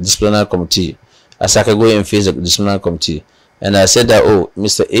Disciplinary Committee. Asaki go and face the Disciplinary Committee, and I said that, oh,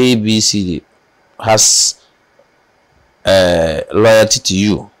 Mr. ABC has loyalty to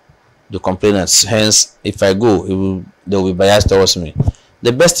you, the complainants. Hence, if I go, there will be bias towards me.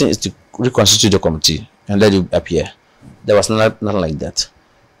 The best thing is to reconstitute the committee and then you appear. There was nothing like that.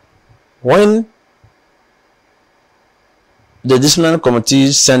 When the disciplinary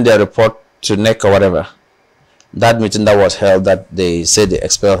committee sent their report to NEC or whatever, that meeting that was held that they said they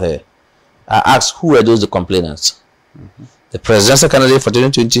expelled her, I asked who were those the complainants? The presidential candidate for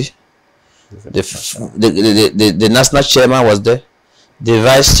 2020, the national chairman was there, the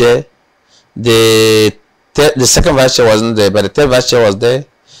vice chair, the second vice chair wasn't there, but the third vice chair was there,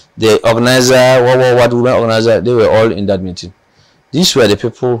 the organizer, what women organizer, they were all in that meeting. These were the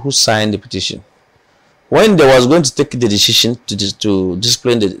people who signed the petition. When they was going to take the decision to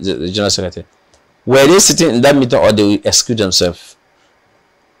discipline the general secretary, were they sitting in that meeting or they excused themselves?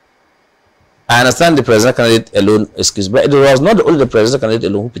 I understand the president candidate alone excused, but it was not only the president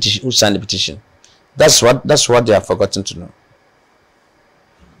candidate alone who signed the petition. That's what they have forgotten to know.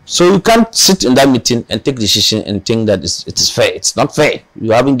 So you can't sit in that meeting and take decision and think that it is fair. It's not fair.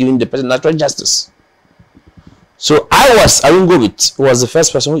 You haven't given the person natural justice. So Awingobit was the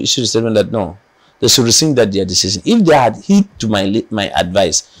first person who issued a statement that no, they should rescind their decision. If they had heed to my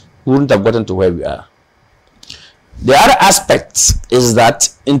advice, we wouldn't have gotten to where we are. The other aspect is that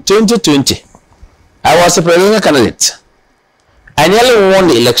in 2020, I was a presidential candidate. I nearly won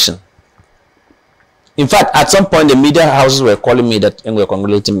the election. In fact, at some point, the media houses were calling me that and were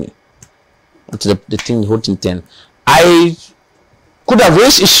congratulating me. The thing, the whole thing. I could have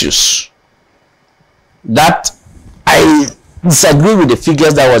raised issues that I disagree with the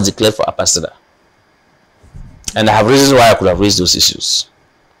figures that was declared for Ambassador. And I have reasons why I could have raised those issues.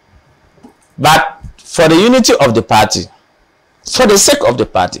 But for the unity of the party, for the sake of the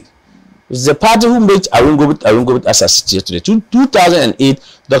party, it's the party who made Awingobit as a city today. 2008,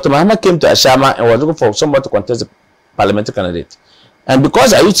 Dr. Muhammad came to Ashama and was looking for somebody to contest the parliamentary candidate. And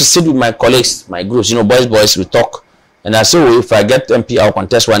because I used to sit with my colleagues, my groups, you know, boys, we talk. And I said, well, if I get MP, I'll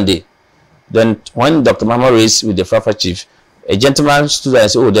contest one day. Then when Dr. Muhammad raised with the Fafa chief, a gentleman stood there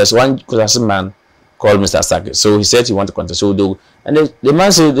and said, oh, there's one Kutasi man called Mr. Asaki. So he said he wanted to contest. So and the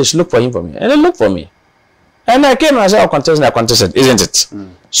man said they should look for him for me. And they looked for me. And I came and I said, I'll contest, and I contested, isn't it?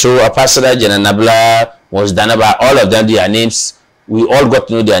 So Ambassador General Nabla was Danaba, all of them, their names, we all got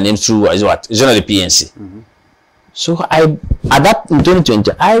to know their names through what? Generally PNC. So in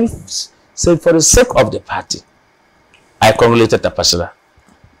 2020, I said, for the sake of the party, I congratulated Ambassador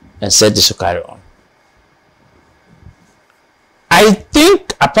and said this should carry on. I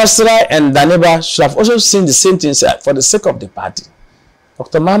think Ambassador and Daneba should have also seen the same thing, for the sake of the party.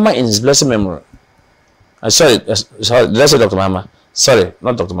 Dr. Mahama in his blessed memory. Sorry, did I say Dr. Mahama? Sorry,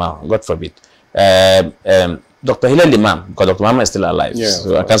 not Dr. Mahama, God forbid. Dr. Hilal Imam, because Dr. Mahama is still alive. Yeah,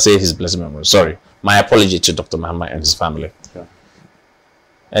 so I can't say his blessed memory. Sorry. My apology to Dr. Mahama and his family. Yeah.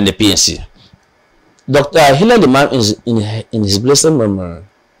 And the PNC. Dr. Hilal Imam, in his blessed memory,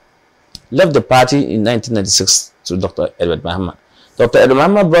 left the party in 1996 to Dr. Edward Mahama. Dr. Edward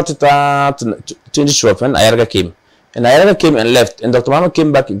Mahama brought it to 2012 when Ayarga came. And Ayarga came and left. And Dr. Mahama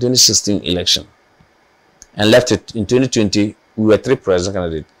came back in 2016 election. And left it in 2020. We were 3 president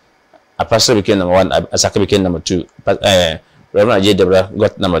candidates. Ambassador became number 1. Asaki became number 2. Reverend Ajay Debra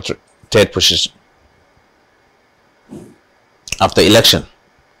got number 3rd position. After election,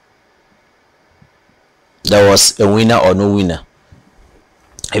 there was a winner or no winner.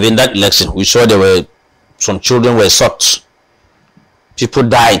 Even that election, we saw there were some children were shot. People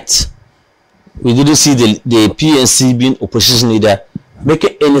died. We didn't see the PNC being opposition leader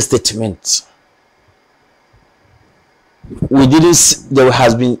making any statement. We didn't see, there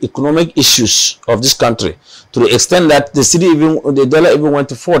has been economic issues of this country to the extent that the dollar even went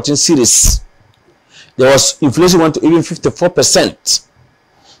to 14 cities. There was inflation went to even 54%.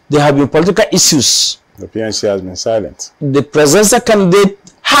 There have been political issues. The PNC has been silent. The presidential candidate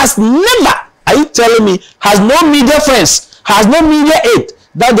has never, are you telling me, has no media friends, has no media aid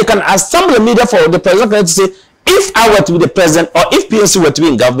that they can assemble a media for the presidential candidate to say, if I were to be the president or if PNC were to be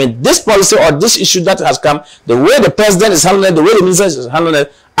in government, this policy or this issue that has come, the way the president is handling it, the way the minister is handling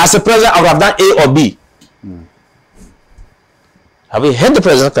it, as a president, I would have done A or B. Have you heard the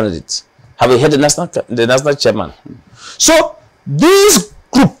presidential candidates? Have you heard the national chairman? So this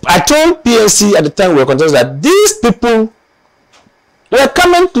group, I told PNC at the time we were contesting that these people were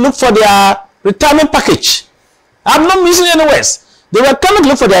coming to look for their retirement package. I'm not missing any words. They were coming to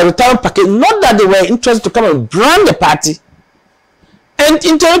look for their retirement package, not that they were interested to come and brand the party. And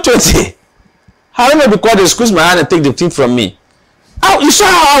in 2020, I don't know because they squeezed my hand and take the thing from me. You saw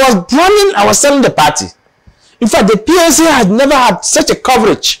how I was branding, I was selling the party. In fact, the PNC had never had such a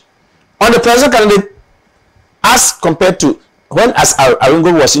coverage on the president candidate as compared to when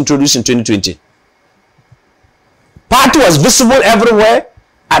Awingobit was introduced in 2020. Party was visible everywhere.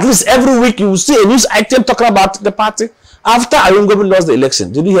 At least every week you will see a news item talking about the party. After Awingobit lost the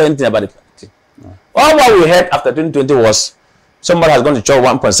election, did you hear anything about the party? No. All what we heard after 2020 was somebody has gone to chop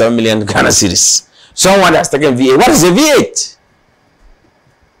 1.7 million Ghana cedis. Someone has taken V8. What is a V8?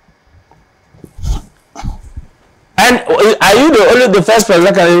 And are you the first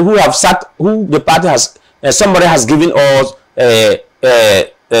president who have sat, who the party has, somebody has given us a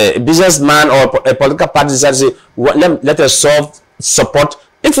businessman or a political party decided to say, let us support.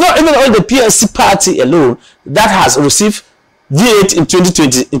 It's not even only the PNC party alone that has received V8 in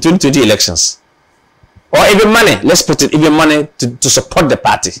 2020 elections. Or even money, let's put it, even money to support the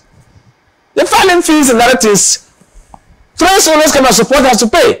party. The filing fees and other things, friends owners come and support has to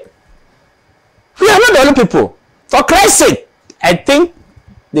pay. We are not the only people. For Christ's sake, I think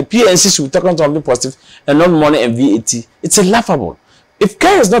the PNC should be talking something positive and not money and VAT. It's laughable. If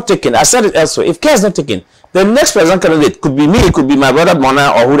care is not taken, I said it elsewhere, if care is not taken, the next president candidate could be me, it could be my brother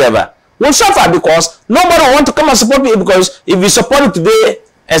Mona or whoever. Will suffer because nobody will want to come and support me, because if you support it today,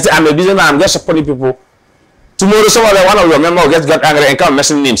 as I'm a businessman, I'm just supporting people. Tomorrow, one of your members will get angry and come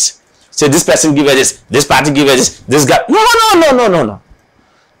mentioning names. Say this person give us this party give us this guy. No.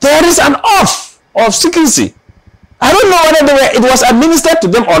 There is an off of secrecy. I don't know whether it was administered to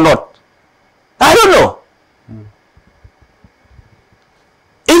them or not. I don't know.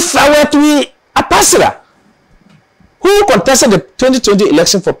 If I were to be a pastor who contested the 2020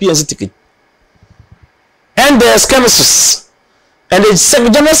 election for PNC ticket, and the skirmishes, and the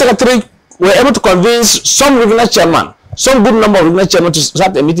general secretary were able to convince some regional chairman, some good number of regional chairmen to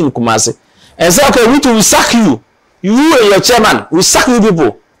start a meeting in Kumasi, and say, okay, we will sack you. You and your chairman, we sack you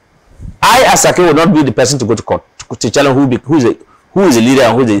people. I, Asaki, will not be the person to go to court to challenge who is the leader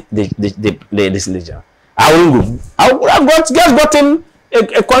and who is the leader. I will go. I've just gotten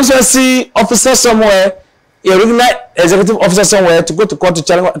a constituency officer somewhere, a regional executive officer somewhere to go to court to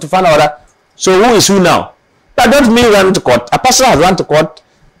challenge, to find out. So who is who now? That don't mean run to court. A person has run to court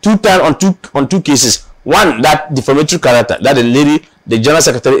 2 times on two cases. One, that defamatory character, that the lady, the general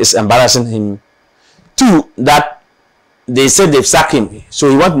secretary, is embarrassing him. 2, that they said they've sacked him. So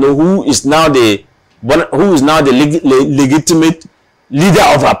you want to know who is now the legitimate leader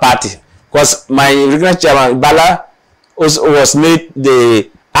of our party. Because my regional chairman Bala was made the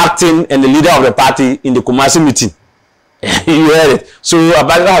acting and the leader of the party in the Kumasi meeting. You heard it. So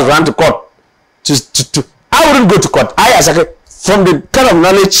Abala has run to court. I wouldn't go to court. From the kind of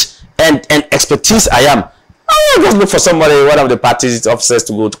knowledge and expertise I am, I will just look for somebody, one of the party's officers,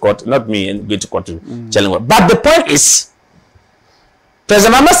 to go to court, not me, and go to court to challenge. But the point is,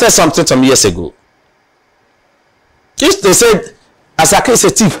 President Mama said something some years ago. If they said Asaki is a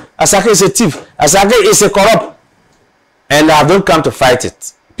thief, Asaki is a thief, Asaki is a corrupt, and I don't come to fight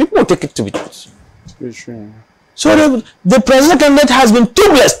it, people will take it to be true. So the president candidate has been too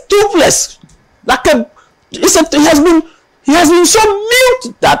blessed. He has been so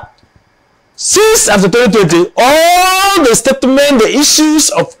mute that since after 2020, all the statement, the issues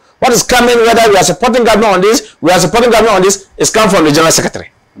of what is coming, whether we are supporting government on this, is come from the general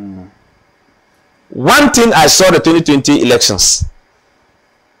secretary. One thing I saw the 2020 elections,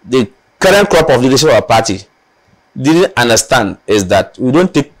 the current crop of leadership of our party didn't understand is that we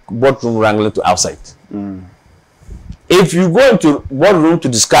don't take boardroom wrangling to outside. If you go into boardroom to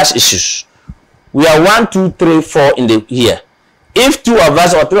discuss issues, we are 1, 2, 3, 4 in the here. If 2 of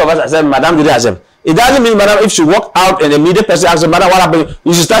us or 3 of us accept, Madam did accept. It doesn't mean, Madam, if she walk out and the media person asks, Madam, what happened?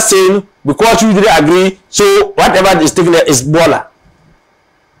 You should start saying, because you didn't agree, so whatever is taken there is baller.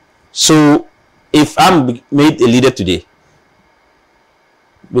 So, if I'm made a leader today,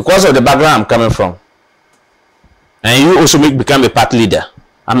 because of the background I'm coming from, and you also become a party leader,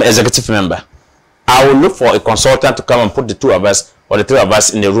 I'm an executive member, I will look for a consultant to come and put the 2 of us or the 3 of us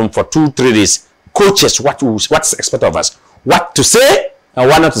in the room for 2, 3 days. Coaches, what's expected of us, what to say and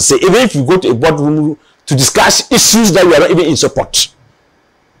what not to say. Even if you go to a boardroom to discuss issues that we are not even in support.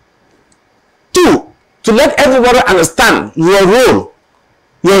 2, to let everybody understand your role,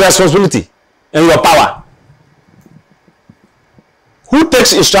 your responsibility, and your power. Who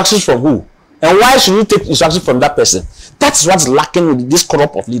takes instructions from who, and why should you take instructions from that person? That's what's lacking with this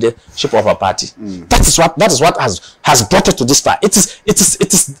corrupt of leadership of our party. That is what has brought it to this far. It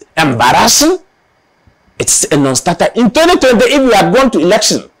is embarrassing. It's a non-starter. In 2020, if we had gone to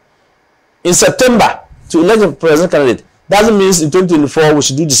election in September to elect a president candidate, doesn't mean in 2024 we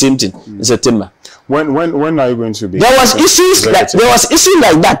should do the same thing in September. When are you going to be? There was issues like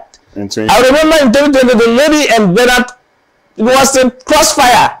that. I remember in 2020 the lady and Bernard, it was a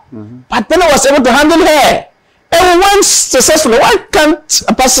crossfire, but then I was able to handle her. And we went successfully. Why can't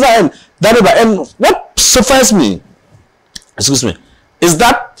a pastor and that? And what suffers me, excuse me, is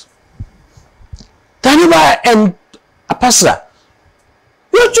that Taniba and Apasra,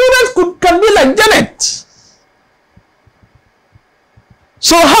 your children can be like Janet.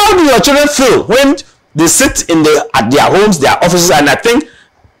 So how do your children feel when they sit at their homes, their offices, and I think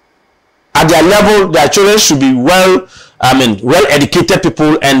at their level, their children should be well educated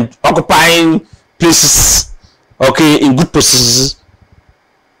people and occupying places, okay, in good positions.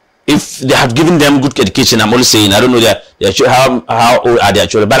 If they have given them good education, I'm only saying, I don't know how old are their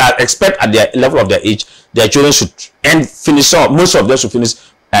children, but I expect at their level of their age, their children should finish up. Most of them should finish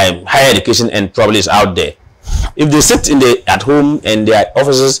higher education and probably is out there. If they sit at home and their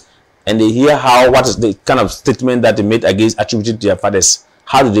offices and they hear what is the kind of statement that they made attributed to their fathers,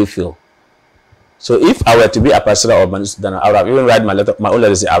 how do they feel? So if I were to be a pastor or then I would have even write my own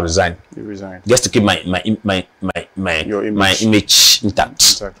letter say I resign. You resign. Just to keep my image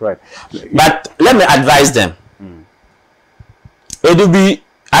intact. Right. But let me advise them. It will be,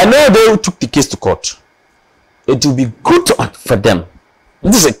 I know they took the case to court. It will be good for them.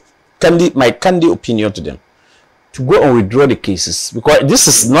 This is my candid opinion to them, to go and withdraw the cases, because this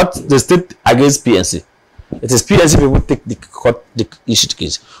is not the state against PNC. It is PNC people take the court issue the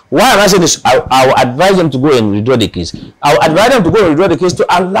case. Why am I saying this? I will advise them to go and withdraw the case. I will advise them to go and withdraw the case to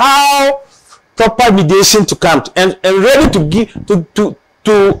allow proper mediation to come and ready to give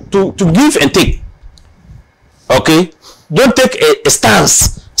and take. Okay, don't take a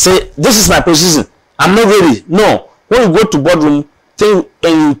stance. Say this is my position. I'm not ready. No, when you go to boardroom and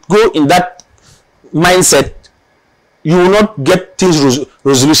you go in that mindset, you will not get things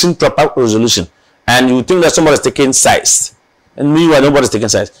proper resolution. And you think that somebody is taking sides, and meanwhile nobody is taking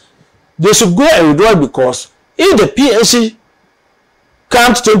sides. They should go and withdraw, because if the PNC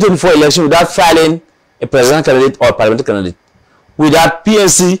comes to 2024 election without filing a presidential candidate or parliamentary candidate, without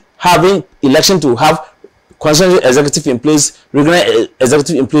PNC having election to have constitutional executive in place, regional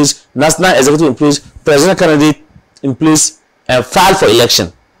executive in place, national executive in place, presidential candidate in place, and file for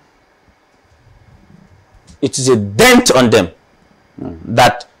election, it is a dent on them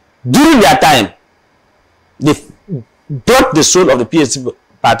that during their time they brought the soul of the PNC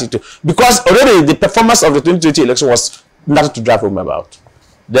party to, because already the performance of the 2020 election was nothing to drive home about.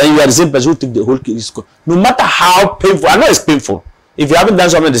 Then you are the same person who take the whole case. No matter how painful, I know it's painful. If you haven't done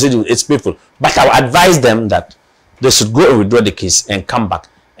something, they say it's painful. But I will advise them that they should go and withdraw the case and come back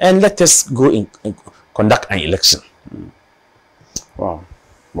and let us go and conduct an election. Wow,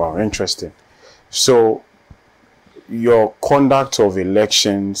 interesting. So your conduct of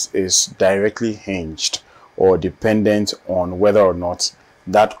elections is directly hinged or dependent on whether or not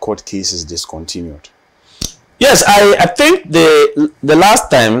that court case is discontinued. Yes, I think the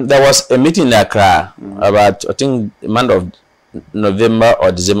last time there was a meeting in Accra about, I think, the month of November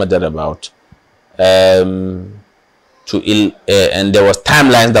or December thereabout, and there was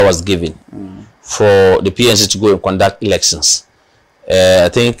timelines that was given for the PNC to go and conduct elections. I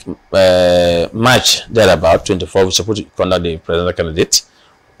think March thereabout 24 we're supposed to conduct the presidential candidate,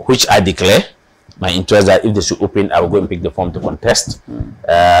 which I declare my interest that if they should open, I will go and pick the form to contest.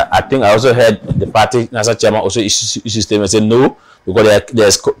 I think I also heard the party national chairman also issue statement and say no, because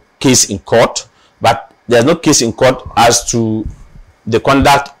there's case in court, but there's no case in court as to the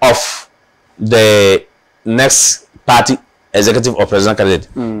conduct of the next party executive or presidential candidate.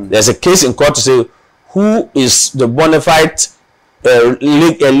 There's a case in court to say who is the bona fide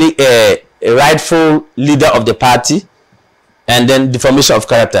rightful leader of the party, and then defamation of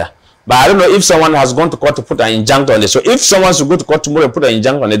character. But I don't know if someone has gone to court to put an injunction on it. So if someone should go to court tomorrow and put an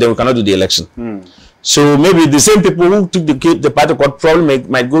injunction on it, then we cannot do the election. So maybe the same people who took the party court probably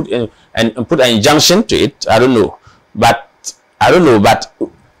might go and put an injunction to it. I don't know. But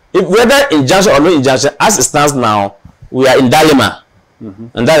if whether injunction or no injunction, as it stands now, we are in dilemma.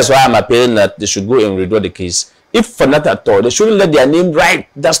 And that is why I'm appealing that they should go and withdraw the case. If for nothing at all, they shouldn't let their name write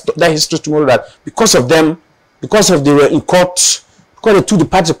that history tomorrow that because of them, because they were in court, because they took the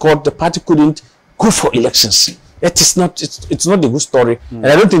party court, the party couldn't go for elections. It's not a good story, and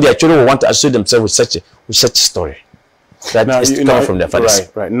I don't think their children will want to associate themselves with such a story. That now, is coming from their fathers.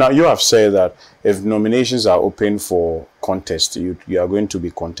 Right. Now you have said that if nominations are open for contest, you are going to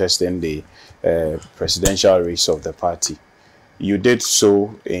be contesting the presidential race of the party. You did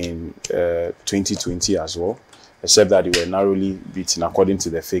so in 2020 as well, except that you were narrowly beaten according to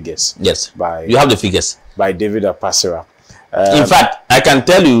the figures. Yes. You have the figures. By David Apasera. In fact, I can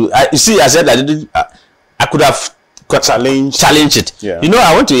tell you. You see, I said I could have challenged it. Yeah. You know,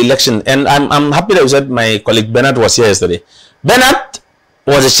 I went to election, and I'm happy that you said my colleague Bernard was here yesterday. Bernard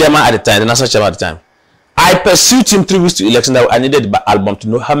was the chairman at the time, the national chairman at the time. I pursued him 3 weeks to election that I needed the album to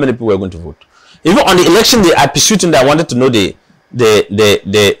know how many people were going to vote. Even on the election day, I pursued him that I wanted to know the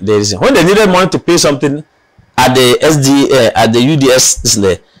when they needed money to pay something at the at the UDS,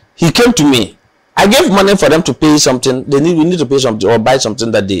 he came to me. I gave money for them to pay something. We need to pay something or buy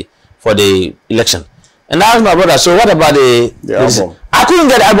something that day for the election. And I asked my brother, so what about the album? I couldn't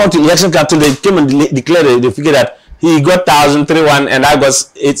get the album to election until they came and declared the figure that he got 1,031 and I got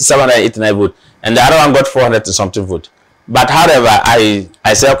 789 votes. And the other one got 400 and something vote. But however, I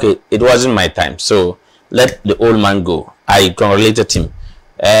said, okay, it wasn't my time. So let the old man go. I congratulated him.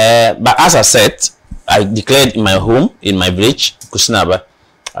 But as I said, I declared in my home, in my village, Kusinaba,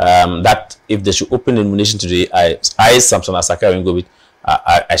 that if they should open the nomination today, I Samson Asaki Awingobit,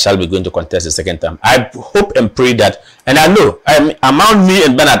 I shall be going to contest the second time. I hope and pray that, and I know, among me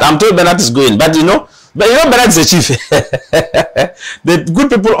and Bernard, I'm told Bernard is going, but you know Bernard is the chief. The good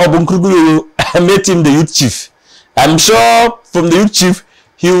people of Bunkrugu made him the youth chief. I'm sure from the youth chief,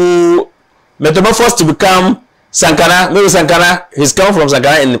 he will metamorphose to become Sankana. Maybe Sankana, he's coming from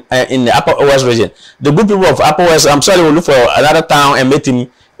Sankana in the Upper West region. The good people of Upper West, I'm sure they will look for another town and make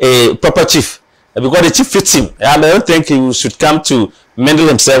him a proper chief. Because the chief fits him. I don't think he should come to mingle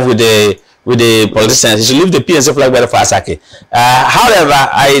himself with the politicians. He should leave the PNC flag better for Asaki. However,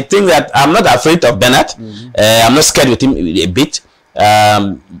 I think that I'm not afraid of Bernard. I'm not scared with him a bit.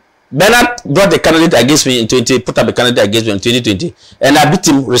 Bernard brought the candidate against me in put up a candidate against me in 2020, and I beat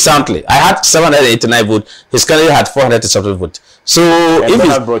him recently. I had 789 votes. His candidate had 400 something votes. So if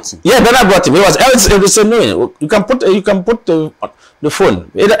Bernard brought him. Yeah, Bernard brought him. It was no. You can put the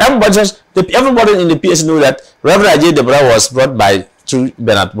phone. Everybody in the PS knew that Reverend Ajay Debra was brought by through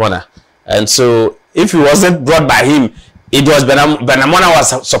Bernard Mona, and so if he wasn't brought by him, it was Bernard Mona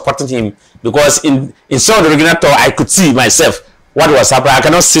was supporting him, because in some of the regional tour I could see myself what was happening. I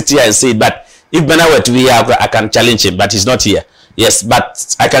cannot sit here and say it, but if Bernard were to be here, I can challenge him, but he's not here. Yes,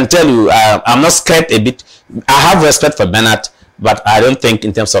 but I can tell you, I'm not scared a bit. I have respect for Bernard, but I don't think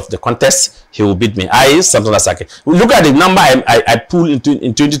in terms of the contest, he will beat me. Samson Asaki. Look at the number I pulled in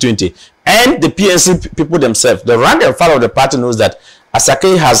 2020. And the PNC people themselves, the rank and file of the party knows that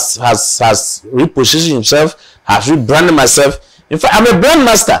Asaki has repositioned himself, has rebranded myself. In fact, I'm a brand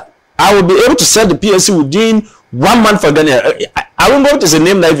master. I will be able to sell the PNC within 1 month for Ghana. Awingobit is a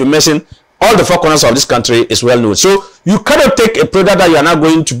name that if you mention, all the four corners of this country is well known. So you cannot take a product that you are not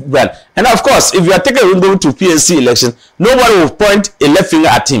going to brand. And of course, if you are taking Awingobit to PNC election, nobody will point a left finger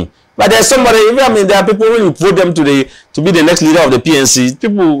at him. But there's somebody, there are people who will vote them to be the next leader of the PNC.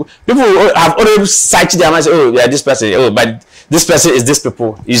 People have already cited their mind, say, oh, yeah, this person, oh, but this person is this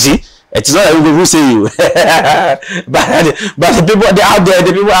people. You see? It's not Awingobit who say you. but the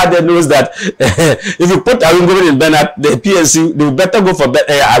people out there knows that if you put Awingobit in Bernard, the PNC, they will better go for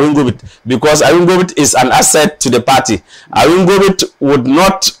Awingobit, because Awingobit is an asset to the party. Awingobit would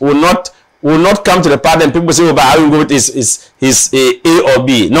not come to the party and people say, oh, but Awingobit is A or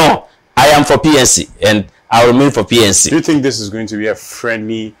B. No, I am for PNC and I will remain for PNC. Do you think this is going to be a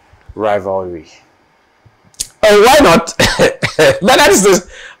friendly rivalry? Oh, why not? Bernard is this.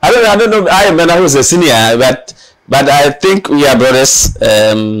 I don't know. I am Bernard, who's a senior, but I think we are brothers.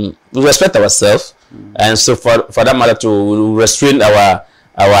 We respect ourselves, and so for that matter, to restrain our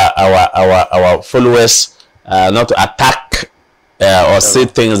followers, not to attack or say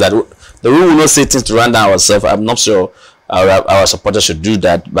things that we will not say things to run down ourselves. I'm not sure our supporters should do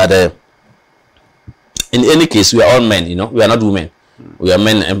that, but in any case, we are all men. We are not women. We are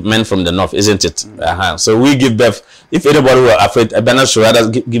men from the north, isn't it? So we give birth. If anybody were afraid, Bernard should rather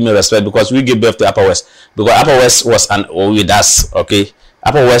give me respect, because we give birth to Upper West. Because Upper West was with us, okay?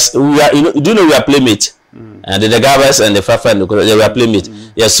 Upper West, we are, do you know we are playmates? And the Gavas and the Fafa, they were playmates.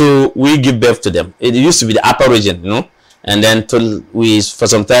 Yeah, so we give birth to them. It used to be the upper region, and then till for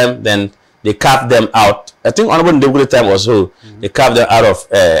some time, then they carved them out. I think Honorable Ndegule time also, they carved them out of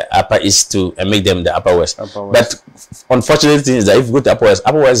Upper East and make them the Upper West. But unfortunately, thing is that if you go to Upper West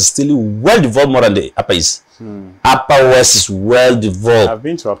is still well developed more than the Upper East. Upper West is well developed. I've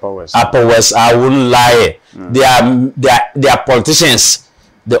been to Upper West. Upper West, I wouldn't lie. They are politicians.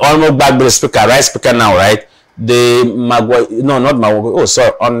 The Honorable Bagbel speaker, right speaker now, right?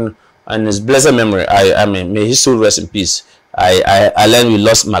 On his blessed memory, I mean, may his soul rest in peace. I learned we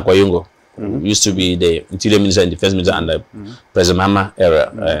lost Magwayungo. Used to be the interior minister and defense minister under President Mama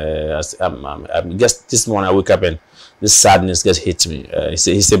era. I guess this morning I wake up and this sadness just hits me.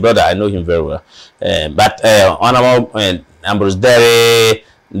 He's a brother, I know him very well. But Honorable Ambrose Derry,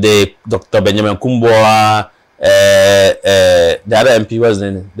 the Dr. Benjamin Kumboa, the other MP was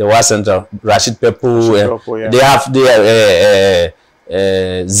the War Center, Rashid Pepu. They have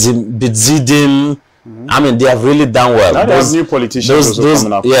Bidzidim. I mean, they have really done well. Now those new politicians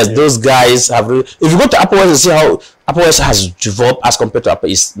those guys have really, if you go to Upper West and see how Upper West has developed as compared to Upper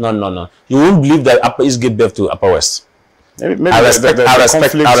East. No. You won't believe that Upper East gave birth to Upper West. Maybe I respect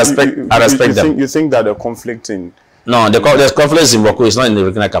them. You think that the conflict in... No, there's conflict in Boko. It's not in the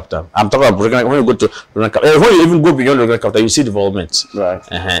regional capital. I'm talking about regional. When you go to regional capital, when you even go beyond the regional capital, you see development. Right.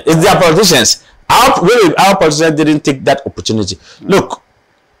 It's their politicians. Our politicians didn't take that opportunity. Look,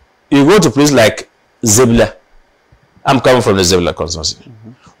 you go to a place like Zebula. I'm coming from the Zebula constituency.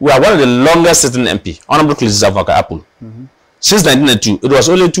 We are one of the longest sitting MP, Honorable Kwesi Pratt. Since 1992, it was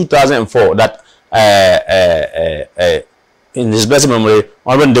only 2004 that, in his best memory,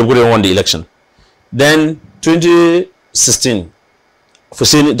 Honorable Ndebure won the election. Then 2016,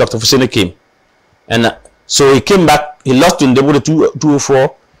 Dr. Fuseni came, and so he came back. He lost to Ndebure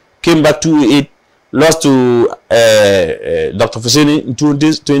 204, came back 208, lost to Dr. Fuseni in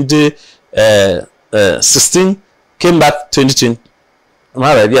 2016, came back 2020. Am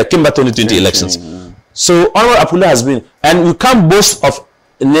I right? Yeah, came back 2020 elections. So Honorable Apula has been, and we can't boast of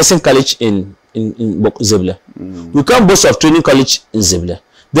a nursing college in Zebula. We can't boast of training college in Zebula.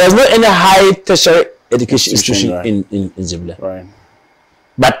 There's no any high tertiary education institution right. in Zebula. Right.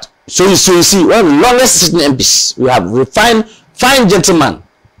 But so you see, one of the longest sitting MPs, we have refined, fine gentlemen.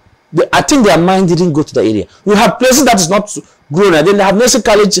 I think their mind didn't go to the area. We have places that is not grown, and then they have nursing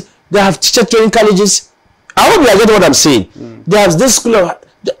college, they have teacher training colleges. I hope you are getting what I'm saying. They have this school of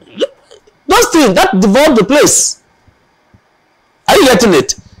those things that developed the place. Are you getting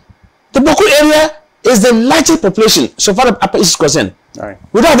it? The Boko area is the largest population so far as Upper East is concerned. Right.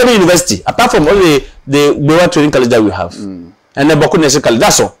 We don't have any university apart from only the lower training college that we have, and the Boko Nursing College.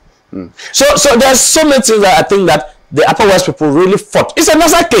 That's all. So there's so many things that I think that the Upper West people really fought. It's a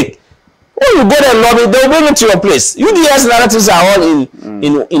massive cake. When you go there and lobby, they'll bring it to your place. UDS narratives are all in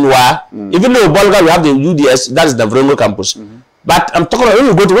WA. Even though Bolga, we have the UDS, that is the Vrengo campus. But I'm talking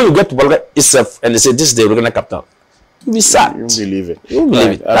about when you get to Bolga itself and they say this is the regional capital. You'll be sad. You won't believe it. You won't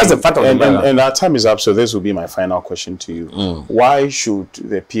believe it. That's the fact of the matter. And our time is up, so this will be my final question to you. Why should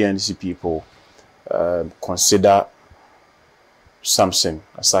the PNC people consider Samson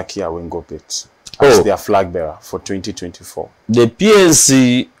Asaki Awingobit as their flag bearer for 2024? The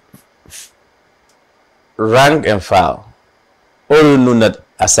PNC rank and file all know that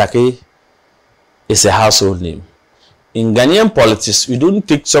Asaki is a household name. In Ghanaian politics, we don't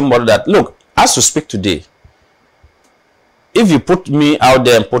take somebody that, look, as we speak today, if you put me out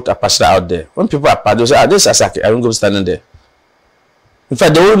there and put a pastor out there, when people are part, they say, this is Asaki, I won't go standing there. In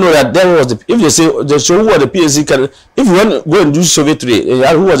fact, they will know that there was the, if they say, who was the PSC candidate, if you want to go and do Soviet trade,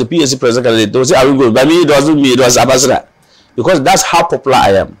 who was the PSC president candidate, they will say, I will go. By me, it wasn't me, it was Ambassador. Because that's how popular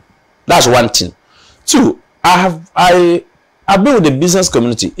I am. That's one thing. Two, I've been with the business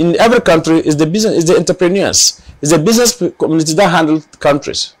community. In every country, is the business, is the entrepreneurs, is the business community that handle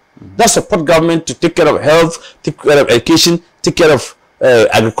countries. That support government to take care of health, take care of education, take care of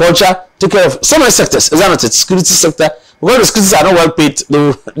agriculture, take care of so many sectors. Is that not it? Security sector. Because the securities are not well paid,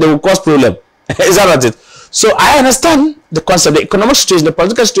 they will cause problem. Is that not it? So I understand the concept, the economic situation, the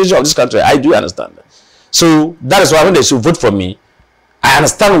political situation of this country. I do understand that. So that is why when they should vote for me, I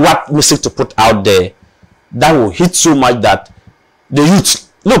understand what message to put out there that will hit so much that the youth,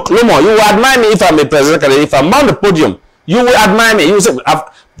 look, Lomo, you will admire me if I'm a president candidate. If I'm on the podium, you will admire me. You will say, I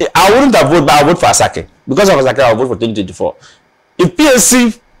wouldn't have voted, but I'll vote for Asaki. Because of Asaki, I'll vote for 2024. If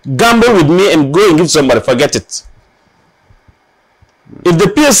PSC gamble with me and go and give somebody, forget it. If the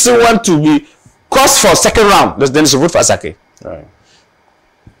PSC want to be cost for second round, then they should vote for Asaki. Right.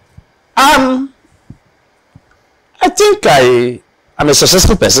 I think I'm a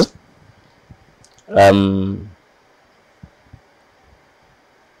successful person.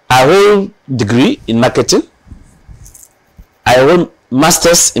 I hold degree in marketing. I hold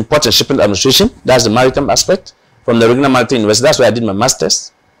masters in port and shipping administration. That's the maritime aspect from the Regional Maritime University. That's where I did my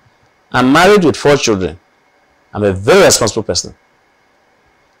masters. I'm married with 4 children. I'm a very responsible person.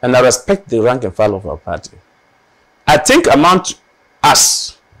 And I respect the rank and file of our party. I think among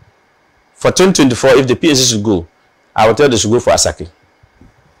us, for 2024, if the PSC should go, I will tell they should go for Asaki.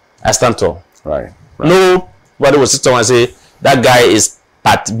 I stand tall. Right. Nobody will sit down and say, that guy is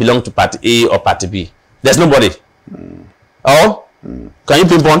belong to party A or party B. There's nobody. Oh? Can you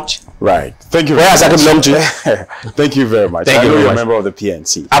pinpoint? Right. Thank you. Where Asaki belong to? Thank you very much. Thank you very much. You're a member of the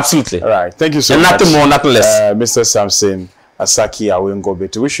PNC. Absolutely. All right. Thank you so much. Nothing more, nothing less. Mr. Samson Asaki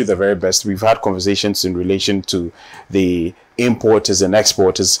Awingobit, to wish you the very best. We've had conversations in relation to the Importers and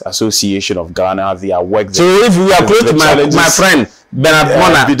Exporters Association of Ghana. They are working. So if you are close to my friend Bernard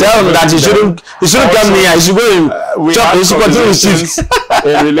Mona, tell him that he shouldn't come here. He should go and chop. He should continue his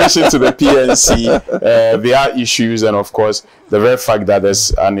in relation to the PNC, there are issues, and of course, the very fact that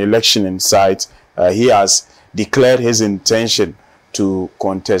there's an election in sight. He has declared his intention to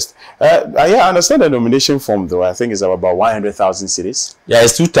contest. Yeah, I understand the nomination form, though. I think it's about 100,000 cedis. Yeah,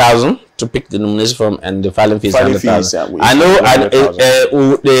 it's 2,000 to pick the nomination form, and the filing fees 100,000. Yeah, I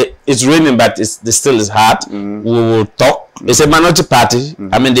know, it's raining, but the still is hard. We will talk. It's a minority party.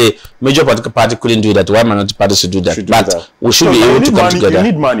 I mean, the major political party couldn't do that. Why minority parties should do that? We should be able to come together. You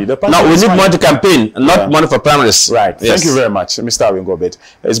need money. No, we need money to campaign, not money for primaries. Right. Yes. Thank you very much, Mr. Awingobit.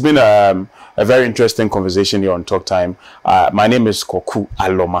 It's been a very interesting conversation here on Talk Time. My name is Koku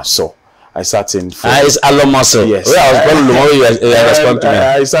Alamasor. I sat in for... it's Alamasor. Yes.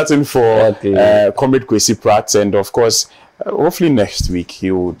 I sat in for Comrade Kwesi Pratt, and of course, hopefully next week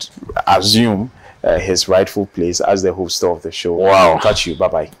he would assume his rightful place as the host of the show. Wow. Catch you.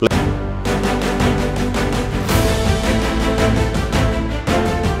 Bye-bye.